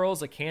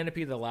 unfurls a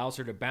canopy that allows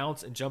her to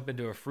bounce and jump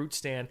into a fruit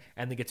stand,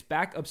 and then gets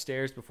back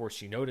upstairs before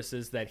she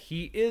notices that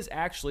he is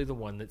actually the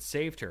one that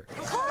saved her.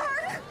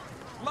 Clark!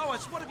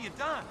 Lois, what have you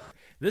done?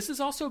 This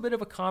is also a bit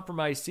of a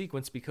compromised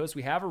sequence because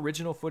we have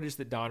original footage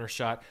that Donner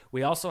shot.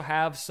 We also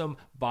have some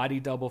body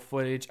double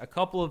footage, a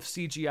couple of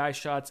CGI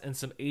shots, and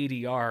some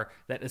ADR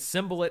that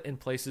assemble it in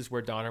places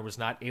where Donner was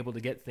not able to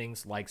get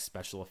things like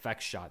special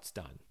effects shots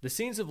done. The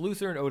scenes of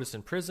Luther and Otis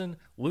in prison,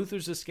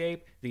 Luther's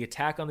escape, the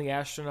attack on the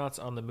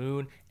astronauts on the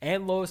moon,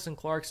 and Lois and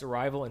Clark's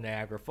arrival in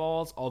Niagara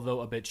Falls,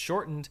 although a bit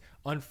shortened,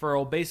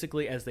 unfurl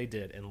basically as they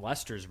did in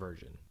Lester's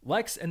version.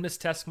 Lex and Miss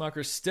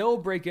Teschmacher still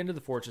break into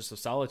the Fortress of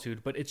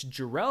Solitude, but it's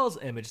Jor-El's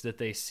image that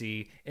they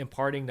see,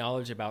 imparting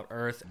knowledge about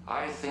Earth.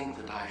 I think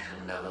that I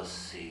shall never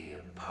see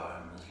a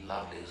poem as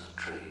lovely as a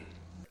tree.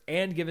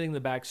 And giving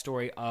the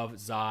backstory of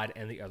Zod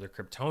and the other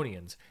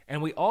Kryptonians.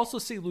 And we also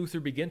see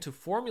Luther begin to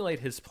formulate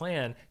his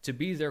plan to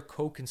be their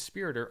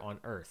co-conspirator on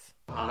Earth.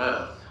 On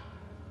Earth,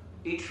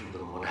 each of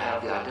them would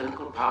have the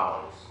identical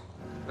powers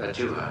that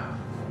you have.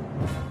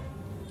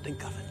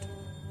 Think of it.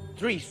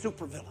 3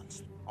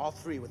 supervillains, all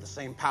 3 with the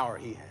same power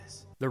he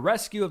has. The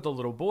rescue of the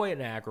little boy at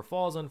Niagara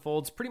Falls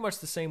unfolds pretty much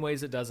the same way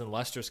as it does in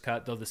Lester's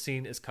cut, though the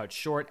scene is cut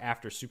short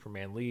after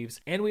Superman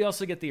leaves. And we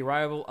also get the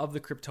arrival of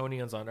the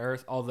Kryptonians on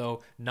Earth,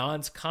 although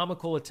Non's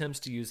comical attempts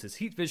to use his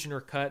heat vision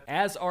are cut,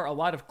 as are a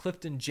lot of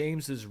Clifton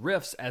James's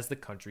riffs as the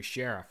country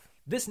sheriff.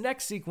 This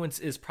next sequence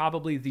is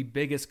probably the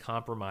biggest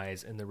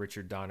compromise in the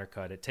Richard Donner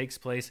cut. It takes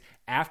place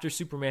after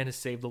Superman has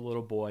saved the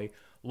little boy.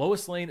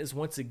 Lois Lane is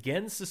once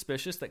again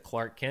suspicious that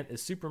Clark Kent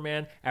is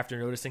Superman after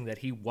noticing that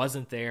he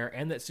wasn't there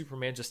and that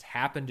Superman just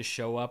happened to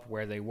show up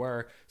where they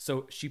were.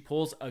 So she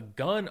pulls a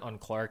gun on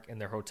Clark in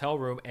their hotel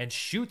room and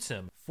shoots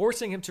him,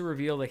 forcing him to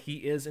reveal that he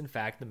is in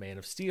fact the Man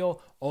of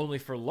Steel, only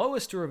for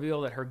Lois to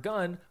reveal that her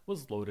gun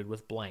was loaded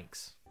with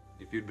blanks.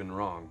 If you'd been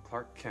wrong,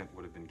 Clark Kent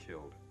would have been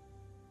killed.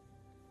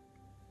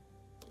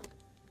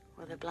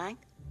 Were they blank?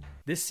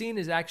 This scene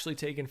is actually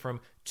taken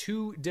from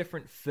 2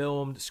 different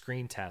filmed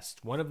screen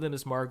tests. One of them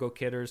is Margot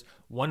Kidder's,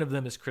 one of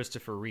them is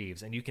Christopher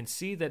Reeves, and you can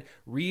see that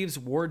Reeves'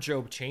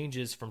 wardrobe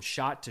changes from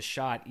shot to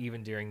shot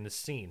even during this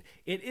scene.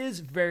 It is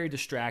very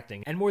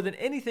distracting, and more than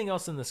anything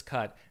else in this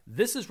cut,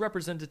 this is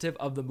representative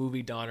of the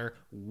movie Donner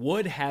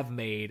would have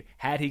made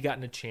had he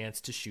gotten a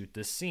chance to shoot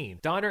this scene.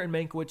 Donner and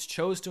Mankiewicz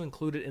chose to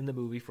include it in the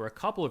movie for a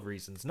couple of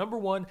reasons. Number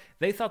one,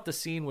 they thought the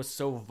scene was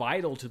so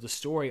vital to the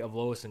story of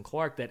Lois and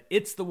Clark that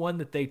it's the one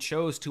that they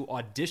chose to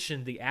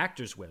audition the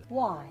actors with.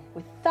 Why?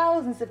 With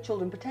thousands of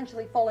children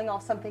potentially falling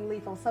off something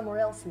lethal somewhere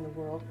else in the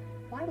world,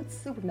 why would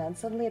Superman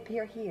suddenly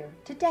appear here,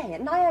 today,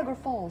 at Niagara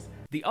Falls?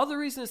 The other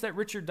reason is that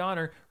Richard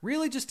Donner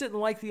really just didn't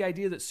like the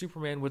idea that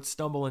Superman would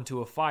stumble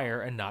into a fire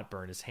and not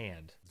burn his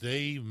hand.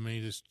 They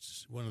made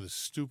this one of the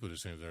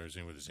stupidest things I've ever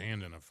seen, with his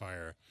hand in a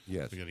fire,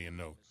 getting a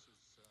note.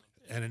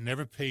 And it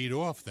never paid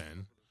off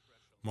then.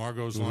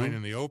 Margot's line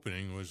in the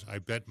opening was, "I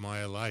bet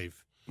my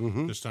life.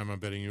 This time I'm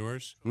betting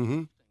yours."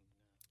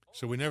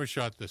 So we never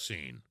shot the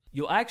scene.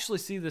 You'll actually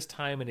see this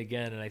time and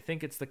again, and I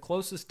think it's the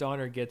closest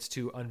Donner gets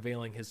to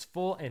unveiling his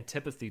full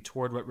antipathy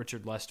toward what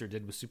Richard Lester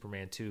did with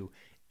Superman 2.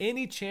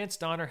 Any chance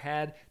Donner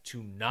had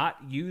to not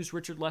use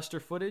Richard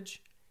Lester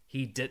footage,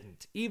 he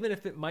didn't, even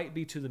if it might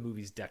be to the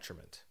movie's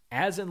detriment.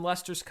 As in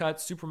Lester's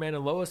cut, Superman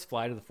and Lois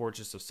fly to the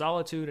Fortress of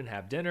Solitude and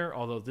have dinner,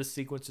 although this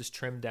sequence is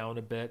trimmed down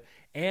a bit,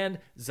 and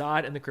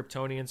Zod and the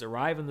Kryptonians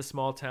arrive in the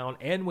small town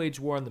and wage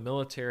war on the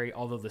military,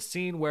 although the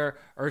scene where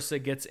Ursa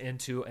gets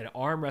into an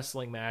arm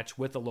wrestling match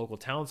with a local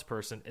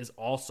townsperson is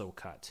also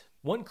cut.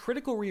 One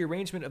critical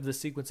rearrangement of this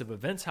sequence of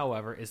events,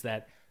 however, is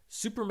that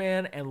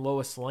Superman and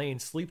Lois Lane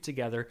sleep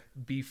together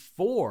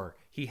before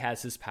he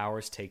has his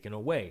powers taken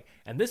away.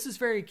 And this is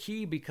very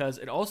key because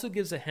it also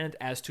gives a hint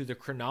as to the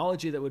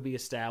chronology that would be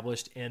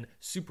established in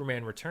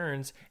Superman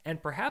Returns,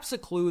 and perhaps a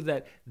clue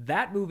that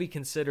that movie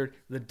considered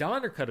the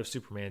Donner cut of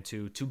Superman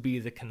 2 to be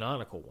the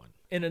canonical one.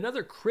 In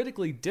another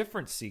critically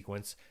different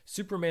sequence,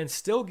 Superman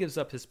still gives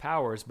up his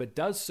powers, but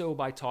does so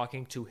by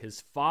talking to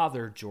his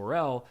father,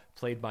 Jor-El,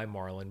 played by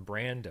Marlon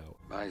Brando.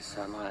 My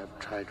son, I have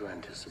tried to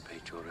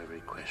anticipate your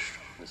every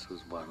question. This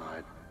was one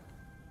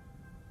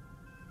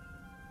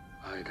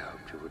I'd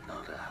hoped you would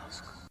not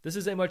ask. This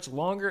is a much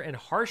longer and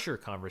harsher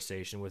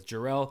conversation, with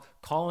Jor-El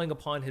calling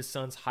upon his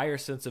son's higher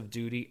sense of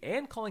duty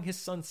and calling his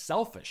son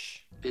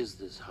selfish. Is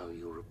this how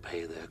you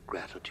repay their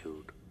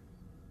gratitude?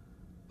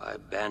 By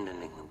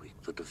abandoning the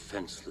weak, the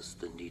defenseless,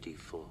 the needy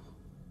for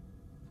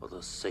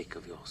the sake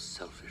of your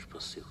selfish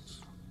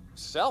pursuits.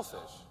 Selfish?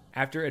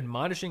 After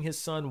admonishing his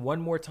son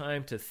one more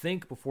time to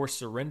think before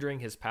surrendering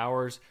his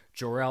powers,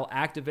 Jor-El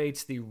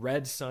activates the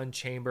Red Sun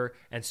chamber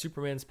and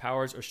Superman's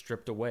powers are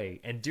stripped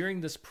away. And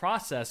during this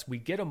process, we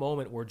get a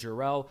moment where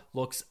Jor-El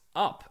looks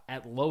up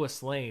at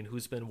Lois Lane,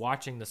 who's been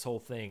watching this whole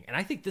thing. And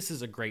I think this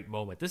is a great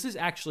moment. This is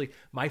actually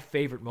my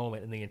favorite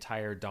moment in the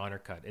entire Donner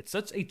cut. It's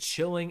such a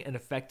chilling and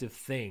effective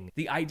thing.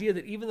 The idea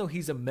that even though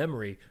he's a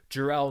memory,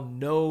 Jor-El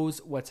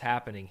knows what's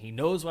happening. He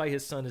knows why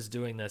his son is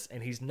doing this,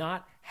 and he's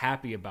not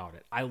happy about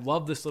it. I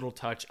love this little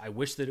touch. I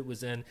wish that it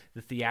was in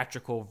the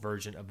theatrical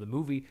version of the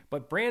movie,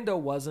 but Brando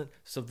wasn't. wasn't,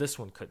 so this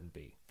one couldn't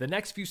be. The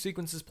next few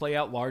sequences play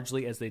out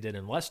largely as they did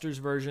in Lester's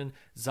version.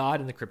 Zod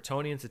and the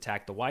Kryptonians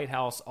attack the White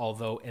House,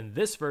 although in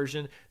this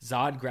version,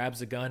 Zod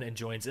grabs a gun and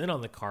joins in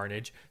on the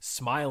carnage,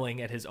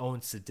 smiling at his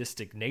own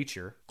sadistic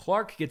nature.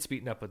 Clark gets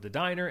beaten up at the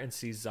diner and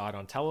sees Zod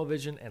on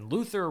television, and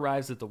Luthor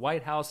arrives at the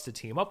White House to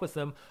team up with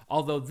them,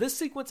 although this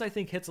sequence I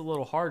think hits a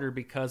little harder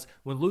because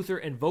when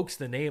Luthor invokes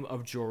the name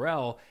of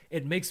Jor-El,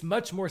 it makes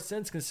much more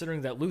sense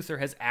considering that Luthor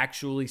has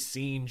actually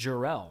seen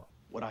Jor-El.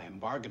 What I am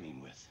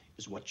bargaining with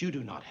is what you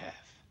do not have.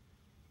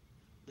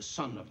 The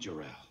son of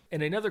Jor-El.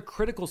 In another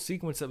critical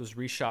sequence that was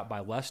reshot by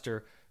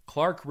Lester,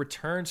 Clark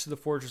returns to the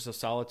Fortress of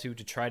Solitude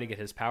to try to get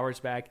his powers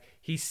back.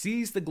 He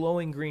sees the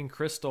glowing green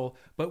crystal,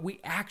 but we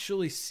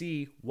actually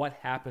see what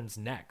happens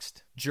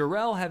next.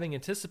 Jor-El, having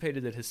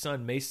anticipated that his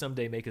son may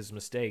someday make his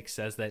mistake,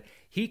 says that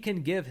he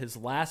can give his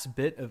last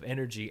bit of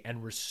energy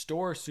and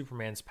restore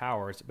Superman's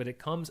powers, but it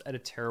comes at a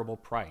terrible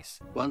price.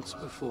 Once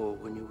before,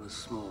 when you were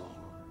small,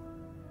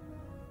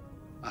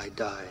 I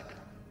died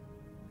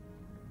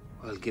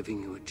while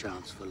giving you a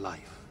chance for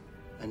life.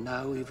 And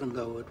now, even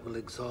though it will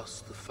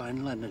exhaust the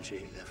final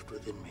energy left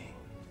within me.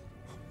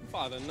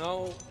 Father,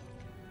 no.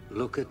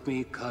 Look at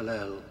me,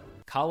 Kal-El.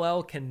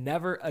 Kal-El can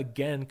never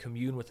again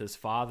commune with his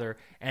father,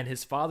 and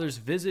his father's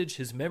visage,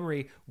 his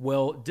memory,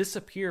 will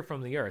disappear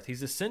from the earth.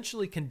 He's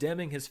essentially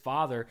condemning his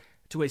father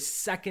to a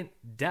second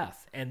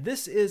death. And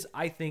this is,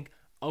 I think,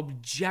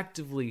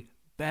 objectively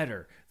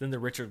better than the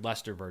Richard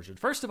Lester version.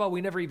 First of all,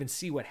 we never even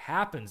see what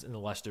happens in the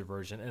Lester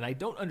version, and I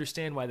don't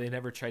understand why they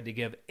never tried to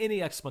give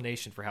any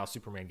explanation for how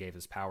Superman gave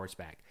his powers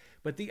back.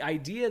 But the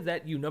idea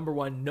that you, number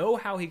one, know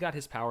how he got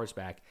his powers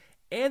back,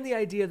 and the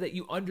idea that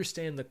you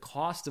understand the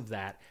cost of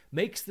that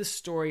makes this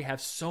story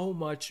have so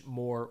much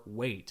more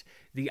weight.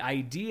 The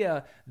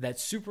idea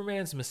that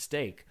Superman's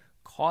mistake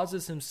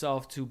causes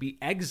himself to be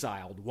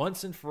exiled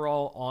once and for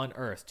all on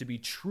Earth, to be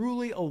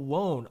truly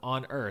alone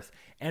on Earth,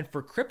 and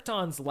for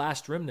Krypton's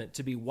last remnant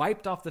to be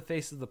wiped off the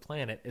face of the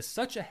planet is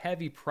such a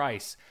heavy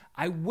price.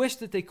 I wish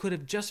that they could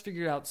have just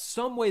figured out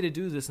some way to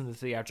do this in the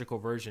theatrical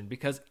version,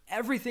 because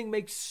everything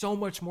makes so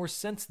much more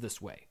sense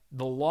this way.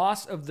 The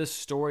loss of this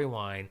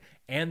storyline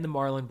and the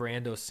Marlon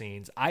Brando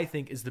scenes, I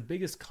think, is the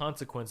biggest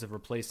consequence of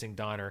replacing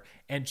Donner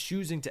and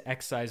choosing to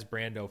excise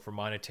Brando for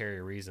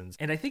monetary reasons.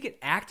 And I think it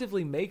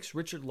actively makes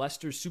Richard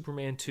Lester's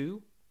Superman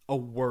 2 a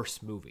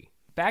worse movie.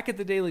 Back at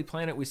the Daily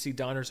Planet, we see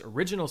Donner's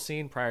original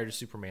scene prior to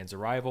Superman's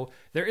arrival.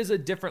 There is a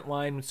different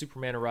line when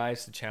Superman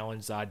arrives to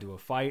challenge Zod to a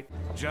fight.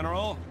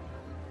 General,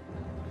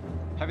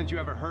 haven't you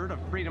ever heard of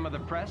freedom of the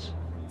press?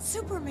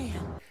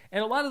 Superman.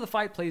 And a lot of the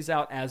fight plays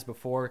out as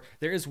before.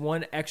 There is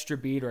one extra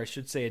beat, or I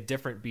should say a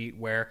different beat,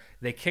 where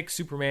they kick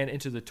Superman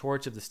into the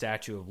torch of the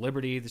Statue of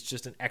Liberty. That's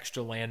just an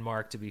extra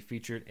landmark to be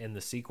featured in the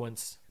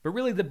sequence. But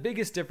really the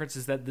biggest difference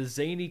is that the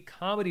zany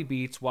comedy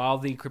beats, while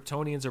the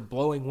Kryptonians are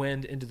blowing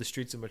wind into the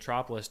streets of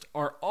Metropolis,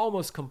 are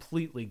almost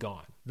completely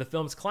gone. The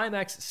film's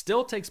climax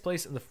still takes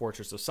place in the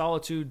Fortress of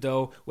Solitude,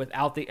 though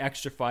without the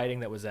extra fighting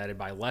that was added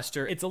by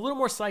Lester. It's a little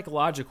more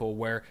psychological,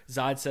 where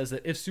Zod says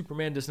that if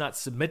Superman does not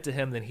submit to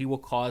him, then he will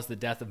cause the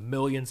death of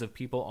millions of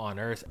people on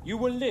Earth. You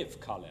will live,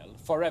 Kal-El,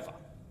 forever,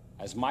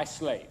 as my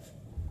slave.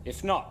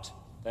 If not,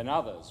 then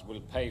others will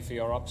pay for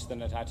your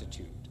obstinate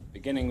attitude,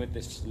 beginning with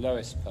this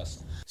lowest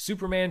person.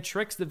 Superman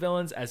tricks the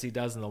villains, as he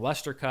does in the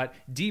Lester cut,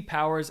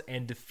 depowers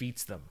and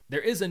defeats them.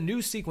 There is a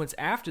new sequence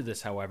after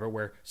this, however,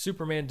 where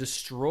Superman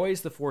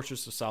destroys the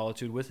Fortress of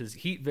Solitude with his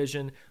heat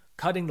vision,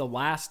 cutting the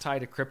last tie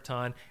to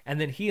Krypton,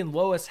 and then he and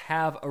Lois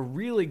have a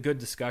really good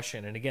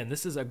discussion. And again,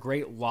 this is a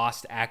great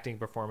lost acting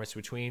performance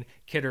between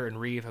Kidder and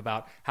Reeve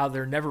about how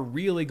they're never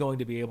really going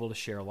to be able to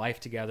share life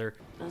together.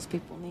 Those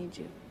people need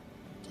you.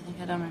 Do you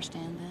think I don't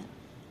understand that?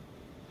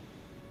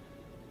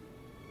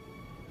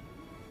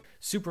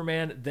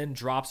 Superman then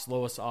drops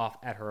Lois off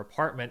at her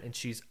apartment, and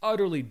she's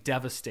utterly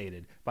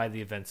devastated by the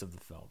events of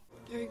the film.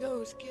 There he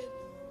goes, kid.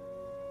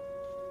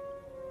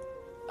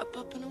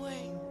 Up and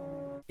away.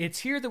 It's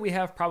here that we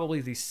have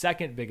probably the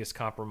second biggest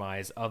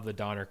compromise of the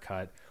Donner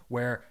cut,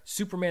 where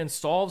Superman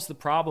solves the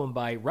problem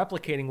by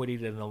replicating what he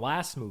did in the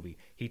last movie.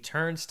 He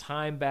turns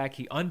time back,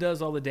 he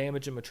undoes all the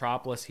damage in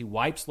Metropolis, he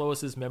wipes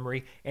Lois's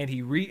memory, and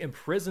he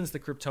re-imprisons the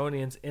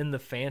Kryptonians in the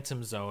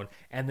Phantom Zone,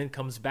 and then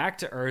comes back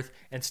to Earth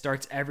and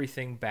starts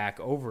everything back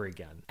over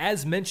again.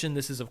 As mentioned,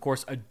 this is of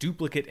course a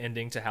duplicate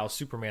ending to how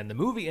Superman the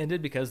movie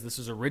ended, because this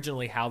is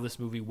originally how this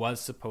movie was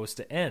supposed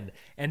to end.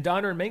 And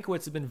Donner and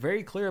Mankiewicz have been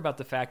very clear about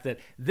the fact that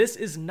this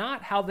is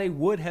not how they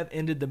would have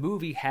ended the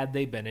movie had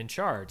they been in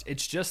charge.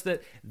 It's just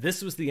that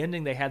this was the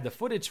ending they had the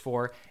footage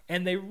for,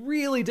 and they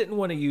really didn't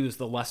want to use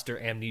the Lester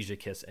amnesia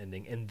kiss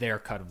ending in their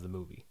cut of the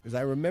movie. Because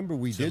I remember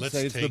we did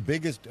say it's the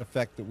biggest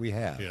effect that we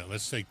have. Yeah,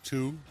 let's take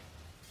two,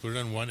 put it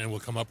on one, and we'll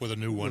come up with a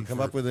new one. We'll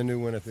come up with a new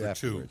one for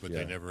two, but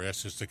they never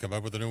asked us to come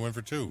up with a new one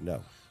for two.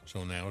 No.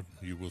 So now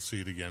you will see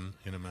it again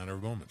in a matter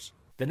of moments.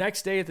 The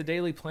next day at the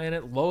Daily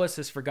Planet, Lois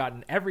has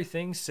forgotten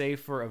everything save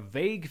for a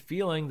vague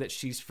feeling that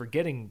she's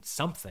forgetting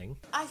something.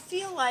 I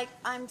feel like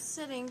I'm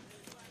sitting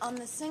on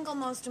the single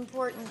most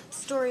important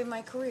story of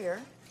my career,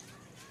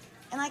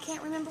 and I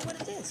can't remember what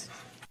it is.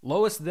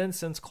 Lois then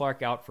sends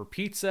Clark out for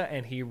pizza,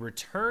 and he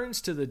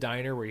returns to the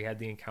diner where he had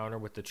the encounter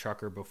with the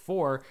trucker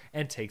before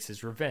and takes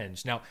his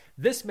revenge. Now,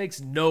 this makes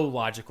no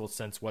logical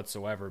sense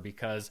whatsoever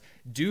because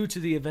due to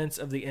the events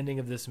of the ending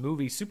of this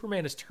movie,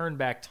 Superman has turned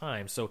back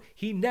time, so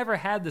he never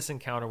had this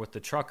encounter with the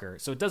trucker.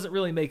 So it doesn't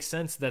really make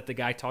sense that the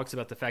guy talks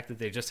about the fact that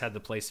they just had the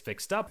place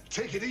fixed up.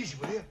 Take it easy,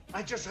 will you?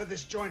 I just had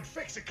this joint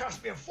fixed. It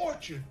cost me a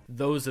fortune.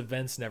 Those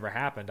events never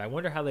happened. I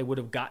wonder how they would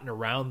have gotten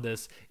around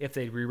this if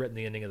they'd rewritten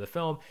the ending of the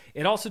film.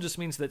 It also just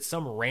means that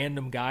some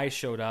random guy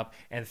showed up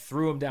and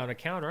threw him down a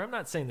counter. I'm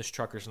not saying this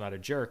trucker's not a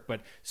jerk,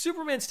 but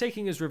Superman's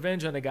taking his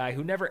revenge on a guy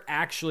who never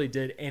actually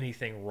did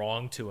anything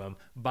wrong to him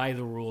by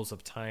the rules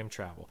of time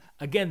travel.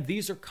 Again,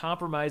 these are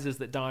compromises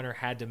that Donner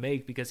had to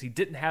make because he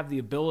didn't have the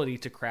ability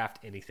to craft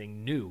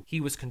anything new.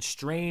 He was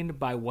constrained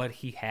by what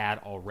he had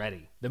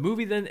already. The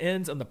movie then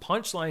ends on the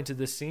punchline to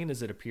this scene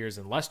as it appears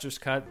in Lester's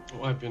cut.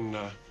 Oh, I've been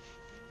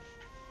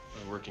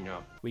working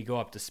out. We go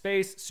up to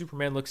space,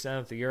 Superman looks down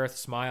at the Earth,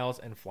 smiles,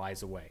 and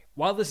flies away.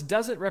 While this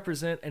doesn't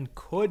represent and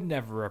could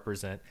never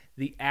represent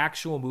the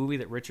actual movie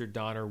that Richard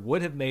Donner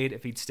would have made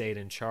if he'd stayed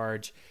in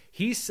charge,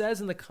 he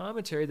says in the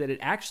commentary that it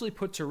actually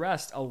put to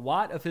rest a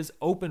lot of his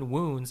open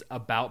wounds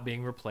about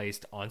being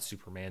replaced on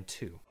Superman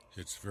 2.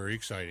 It's very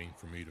exciting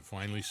for me to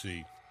finally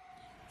see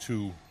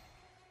 2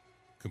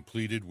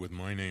 completed with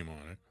my name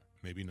on it.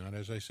 Maybe not,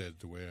 as I said,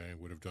 the way I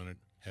would have done it,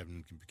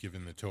 having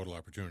given the total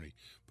opportunity,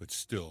 but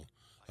still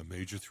a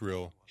major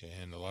thrill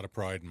and a lot of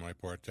pride on my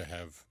part to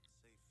have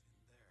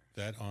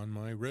that on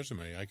my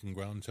resume. I can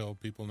go out and tell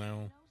people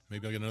now,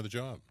 maybe I'll get another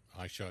job.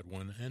 I shot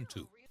 1 and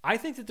 2. I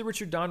think that the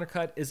Richard Donner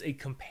cut is a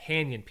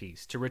companion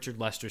piece to Richard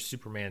Lester's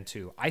Superman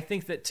 2. I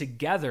think that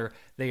together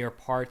they are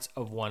parts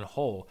of one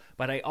whole.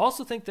 But I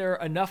also think there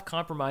are enough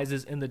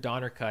compromises in the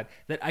Donner cut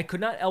that I could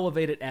not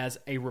elevate it as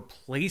a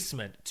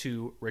replacement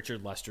to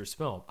Richard Lester's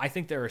film. I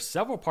think there are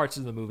several parts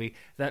of the movie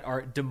that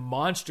are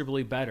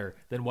demonstrably better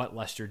than what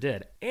Lester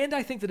did. And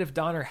I think that if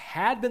Donner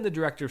had been the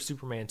director of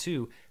Superman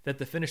 2, that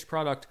the finished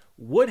product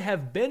would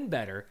have been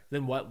better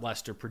than what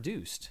Lester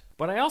produced.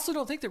 But I also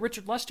don't think that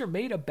Richard Lester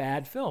made a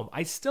bad film.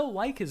 I still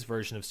like his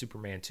version of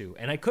Superman 2,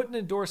 and I couldn't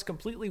endorse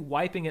completely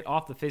wiping it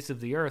off the face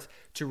of the earth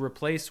to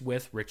replace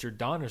with Richard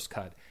Donner's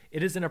cut.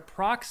 It is an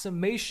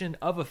approximation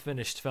of a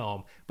finished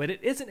film, but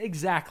it isn't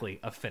exactly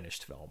a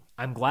finished film.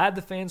 I'm glad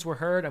the fans were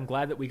heard. I'm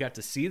glad that we got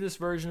to see this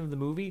version of the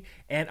movie,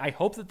 and I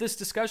hope that this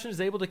discussion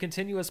is able to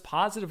continue as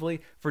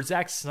positively for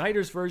Zack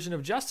Snyder's version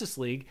of Justice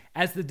League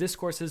as the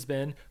discourse has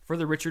been for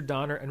the Richard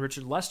Donner and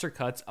Richard Lester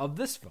cuts of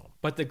this film.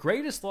 But the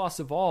greatest loss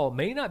of all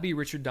may not be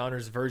Richard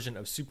Donner's version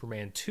of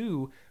Superman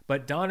 2,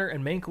 but Donner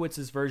and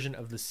Mankiewicz's version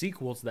of the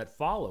sequels that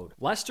followed.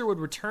 Lester would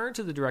return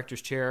to the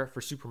director's chair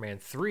for Superman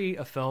 3,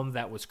 a film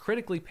that was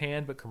critically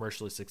panned but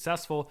commercially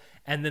successful,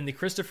 and then the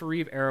Christopher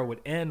Reeve era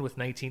would end with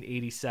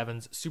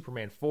 1987's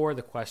Superman 4,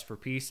 The Quest for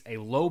Peace, a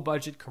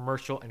low-budget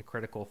commercial and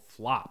critical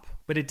flop.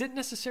 But it didn't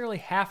necessarily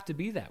have to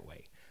be that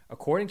way.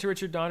 According to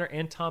Richard Donner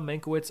and Tom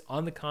Mankiewicz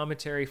on the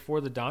commentary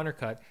for the Donner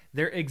cut,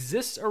 there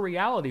exists a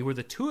reality where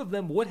the two of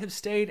them would have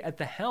stayed at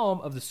the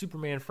helm of the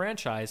Superman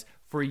franchise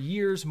for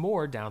years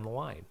more down the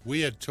line.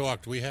 We had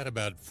talked, we had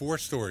about 4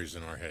 stories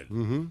in our head.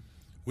 Mm-hmm.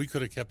 We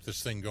could have kept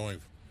this thing going.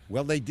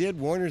 Well, they did.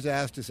 Warner's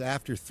asked us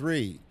after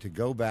 3 to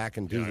go back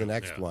and do the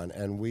next one,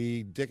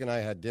 and Dick and I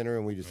had dinner,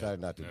 and we decided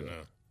not to do it.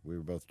 We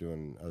were both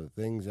doing other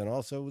things, and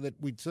also that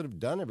we'd sort of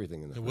done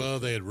everything in the Well,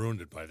 they had ruined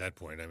it by that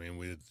point. I mean,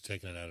 we had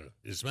taken it out of it.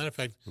 As a matter of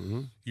fact,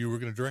 you were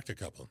going to direct a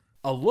couple.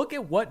 A look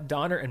at what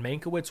Donner and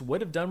Mankiewicz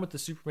would have done with the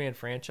Superman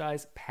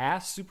franchise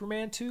past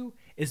Superman 2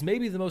 is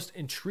maybe the most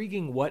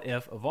intriguing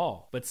what-if of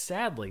all. But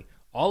sadly,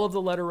 all of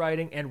the letter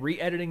writing and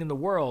re-editing in the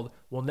world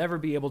will never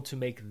be able to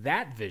make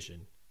that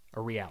vision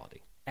a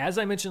reality. As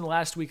I mentioned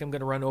last week, I'm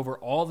going to run over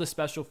all the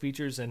special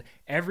features and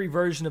every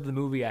version of the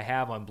movie I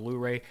have on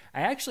Blu-ray.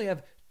 I actually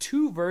have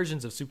 2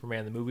 versions of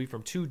Superman the movie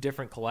from 2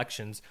 different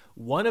collections.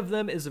 One of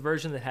them is a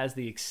version that has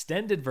the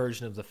extended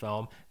version of the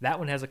film. That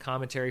one has a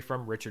commentary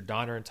from Richard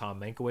Donner and Tom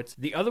Mankiewicz.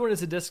 The other one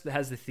is a disc that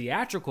has the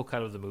theatrical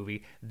cut of the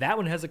movie. That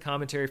one has a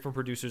commentary from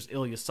producers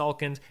Ilya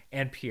Salkind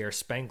and Pierre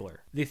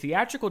Spengler. The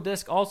theatrical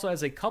disc also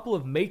has a couple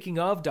of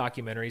making-of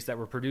documentaries that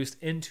were produced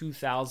in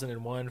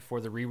 2001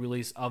 for the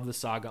re-release of the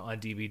saga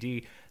on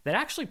DVD that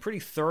actually pretty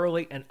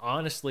thoroughly and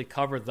honestly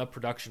cover the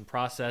production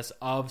process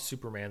of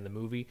Superman the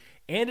movie.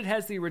 And it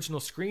has the original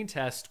screen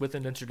test with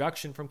an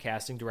introduction from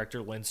casting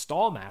director Lynn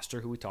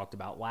Stallmaster, who we talked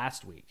about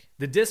last week.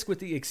 The disc with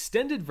the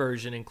extended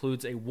version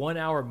includes a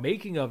 1-hour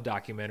making-of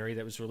documentary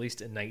that was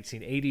released in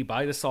 1980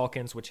 by the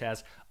Salkinds, which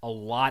has a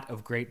lot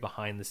of great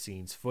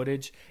behind-the-scenes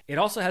footage. It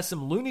also has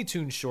some Looney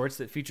Tunes shorts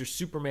that feature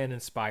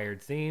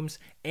Superman-inspired themes,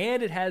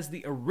 and it has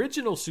the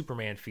original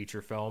Superman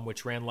feature film,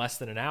 which ran less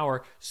than an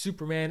hour,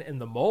 Superman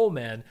and the Mole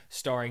Men,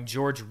 starring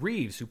George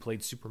Reeves, who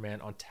played Superman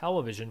on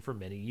television for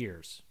many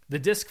years. The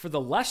disc for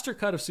the Lester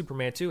cut of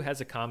Superman 2 has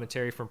a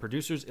commentary from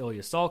producers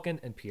Ilya Salkind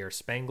and Pierre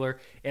Spengler.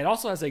 It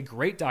also has a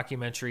great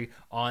documentary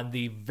on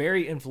the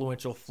very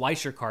influential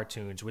Fleischer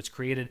cartoons, which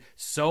created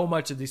so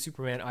much of the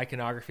Superman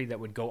iconography that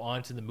would go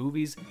on to the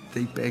movies.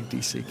 They begged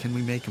DC, can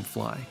we make him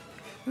fly?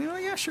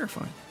 Yeah, sure,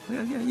 fine.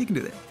 Yeah, you can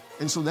do that.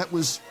 And so that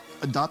was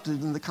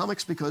adopted in the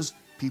comics because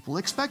people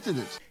expected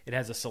it. It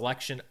has a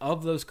selection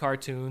of those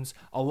cartoons,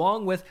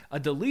 along with a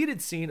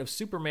deleted scene of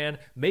Superman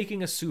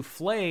making a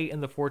souffle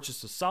in the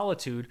Fortress of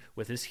Solitude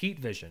with his heat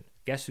vision.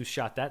 Guess who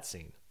shot that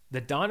scene? The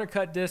Donner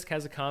Cut disc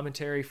has a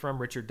commentary from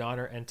Richard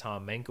Donner and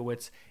Tom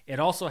Mankiewicz. It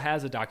also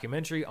has a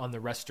documentary on the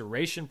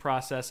restoration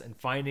process and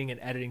finding and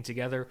editing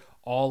together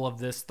all of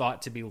this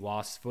thought to be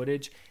lost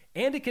footage.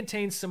 And it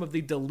contains some of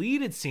the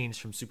deleted scenes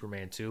from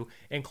Superman 2,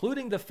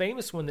 including the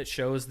famous one that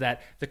shows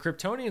that the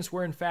Kryptonians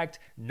were in fact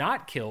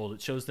not killed.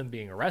 It shows them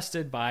being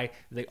arrested by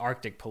the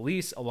Arctic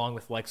police along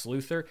with Lex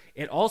Luthor.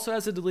 It also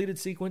has a deleted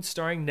sequence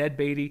starring Ned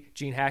Beatty,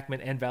 Gene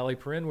Hackman, and Valerie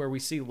Perrin, where we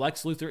see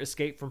Lex Luthor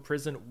escape from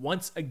prison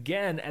once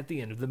again at the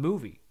end of the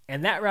movie.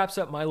 And that wraps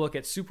up my look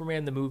at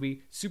Superman the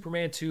movie,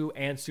 Superman 2,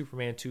 and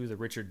Superman 2, the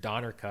Richard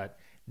Donner Cut.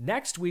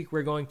 Next week,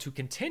 we're going to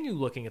continue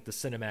looking at the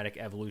cinematic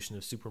evolution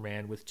of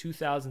Superman with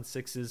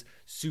 2006's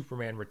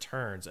Superman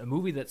Returns, a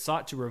movie that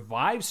sought to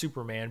revive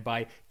Superman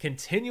by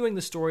continuing the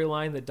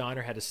storyline that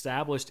Donner had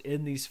established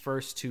in these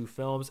first two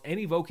films and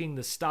evoking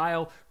the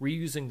style,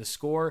 reusing the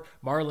score.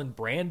 Marlon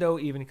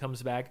Brando even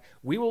comes back.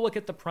 We will look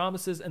at the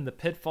promises and the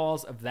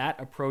pitfalls of that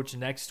approach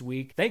next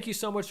week. Thank you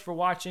so much for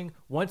watching.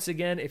 Once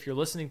again, if you're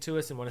listening to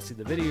us and want to see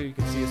the video, you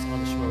can see us on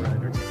the Schmoedown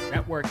Entertainment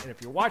Network. And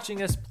if you're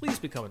watching us, please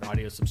become an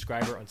audio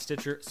subscriber on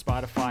Stitcher,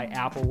 Spotify,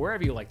 Apple,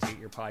 wherever you like to get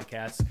your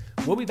podcasts.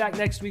 We'll be back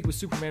next week with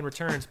Superman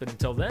Returns, but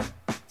until then,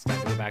 it's time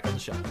to go back on the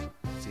show.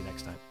 See you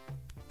next time.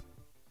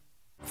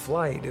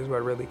 Flight is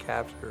what really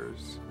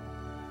captures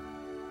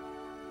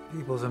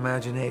people's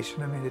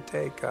imagination. I mean, to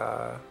take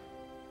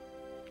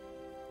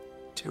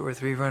 2 or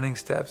 3 running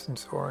steps and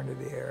soar into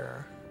the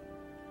air.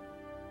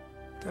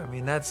 I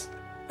mean, that's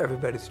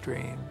everybody's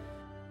dream.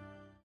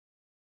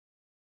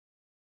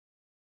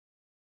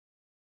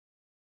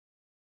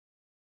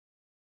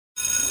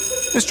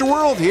 Mr.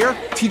 World here,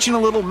 teaching a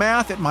little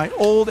math at my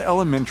old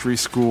elementary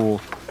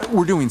school.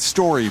 We're doing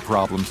story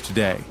problems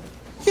today.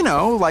 You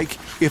know, like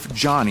if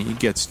Johnny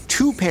gets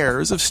 2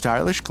 pairs of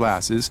stylish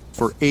glasses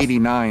for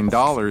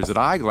 $89 at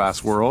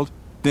Eyeglass World,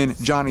 then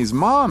Johnny's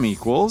mom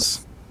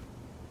equals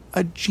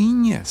a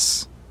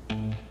genius.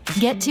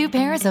 Get 2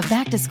 pairs of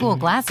back-to-school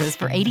glasses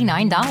for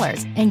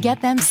 $89 and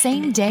get them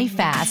same day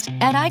fast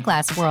at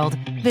Eyeglass World.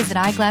 Visit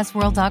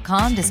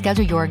eyeglassworld.com to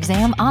schedule your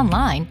exam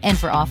online and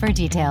for offer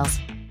details.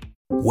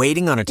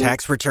 Waiting on a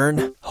tax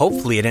return?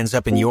 Hopefully it ends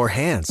up in your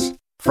hands.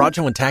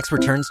 Fraudulent tax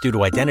returns due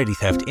to identity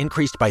theft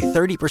increased by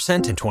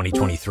 30% in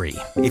 2023.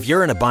 If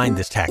you're in a bind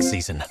this tax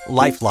season,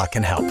 LifeLock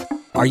can help.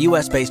 Our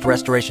U.S.-based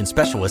restoration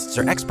specialists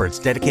are experts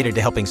dedicated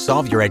to helping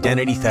solve your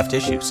identity theft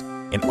issues.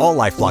 And all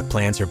LifeLock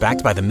plans are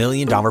backed by the $1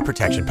 Million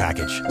Protection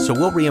Package. So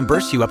we'll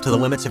reimburse you up to the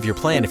limits of your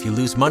plan if you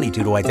lose money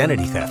due to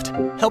identity theft.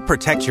 Help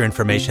protect your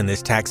information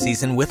this tax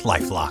season with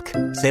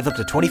LifeLock. Save up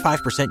to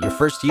 25% your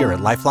first year at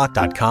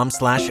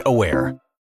LifeLock.com/aware.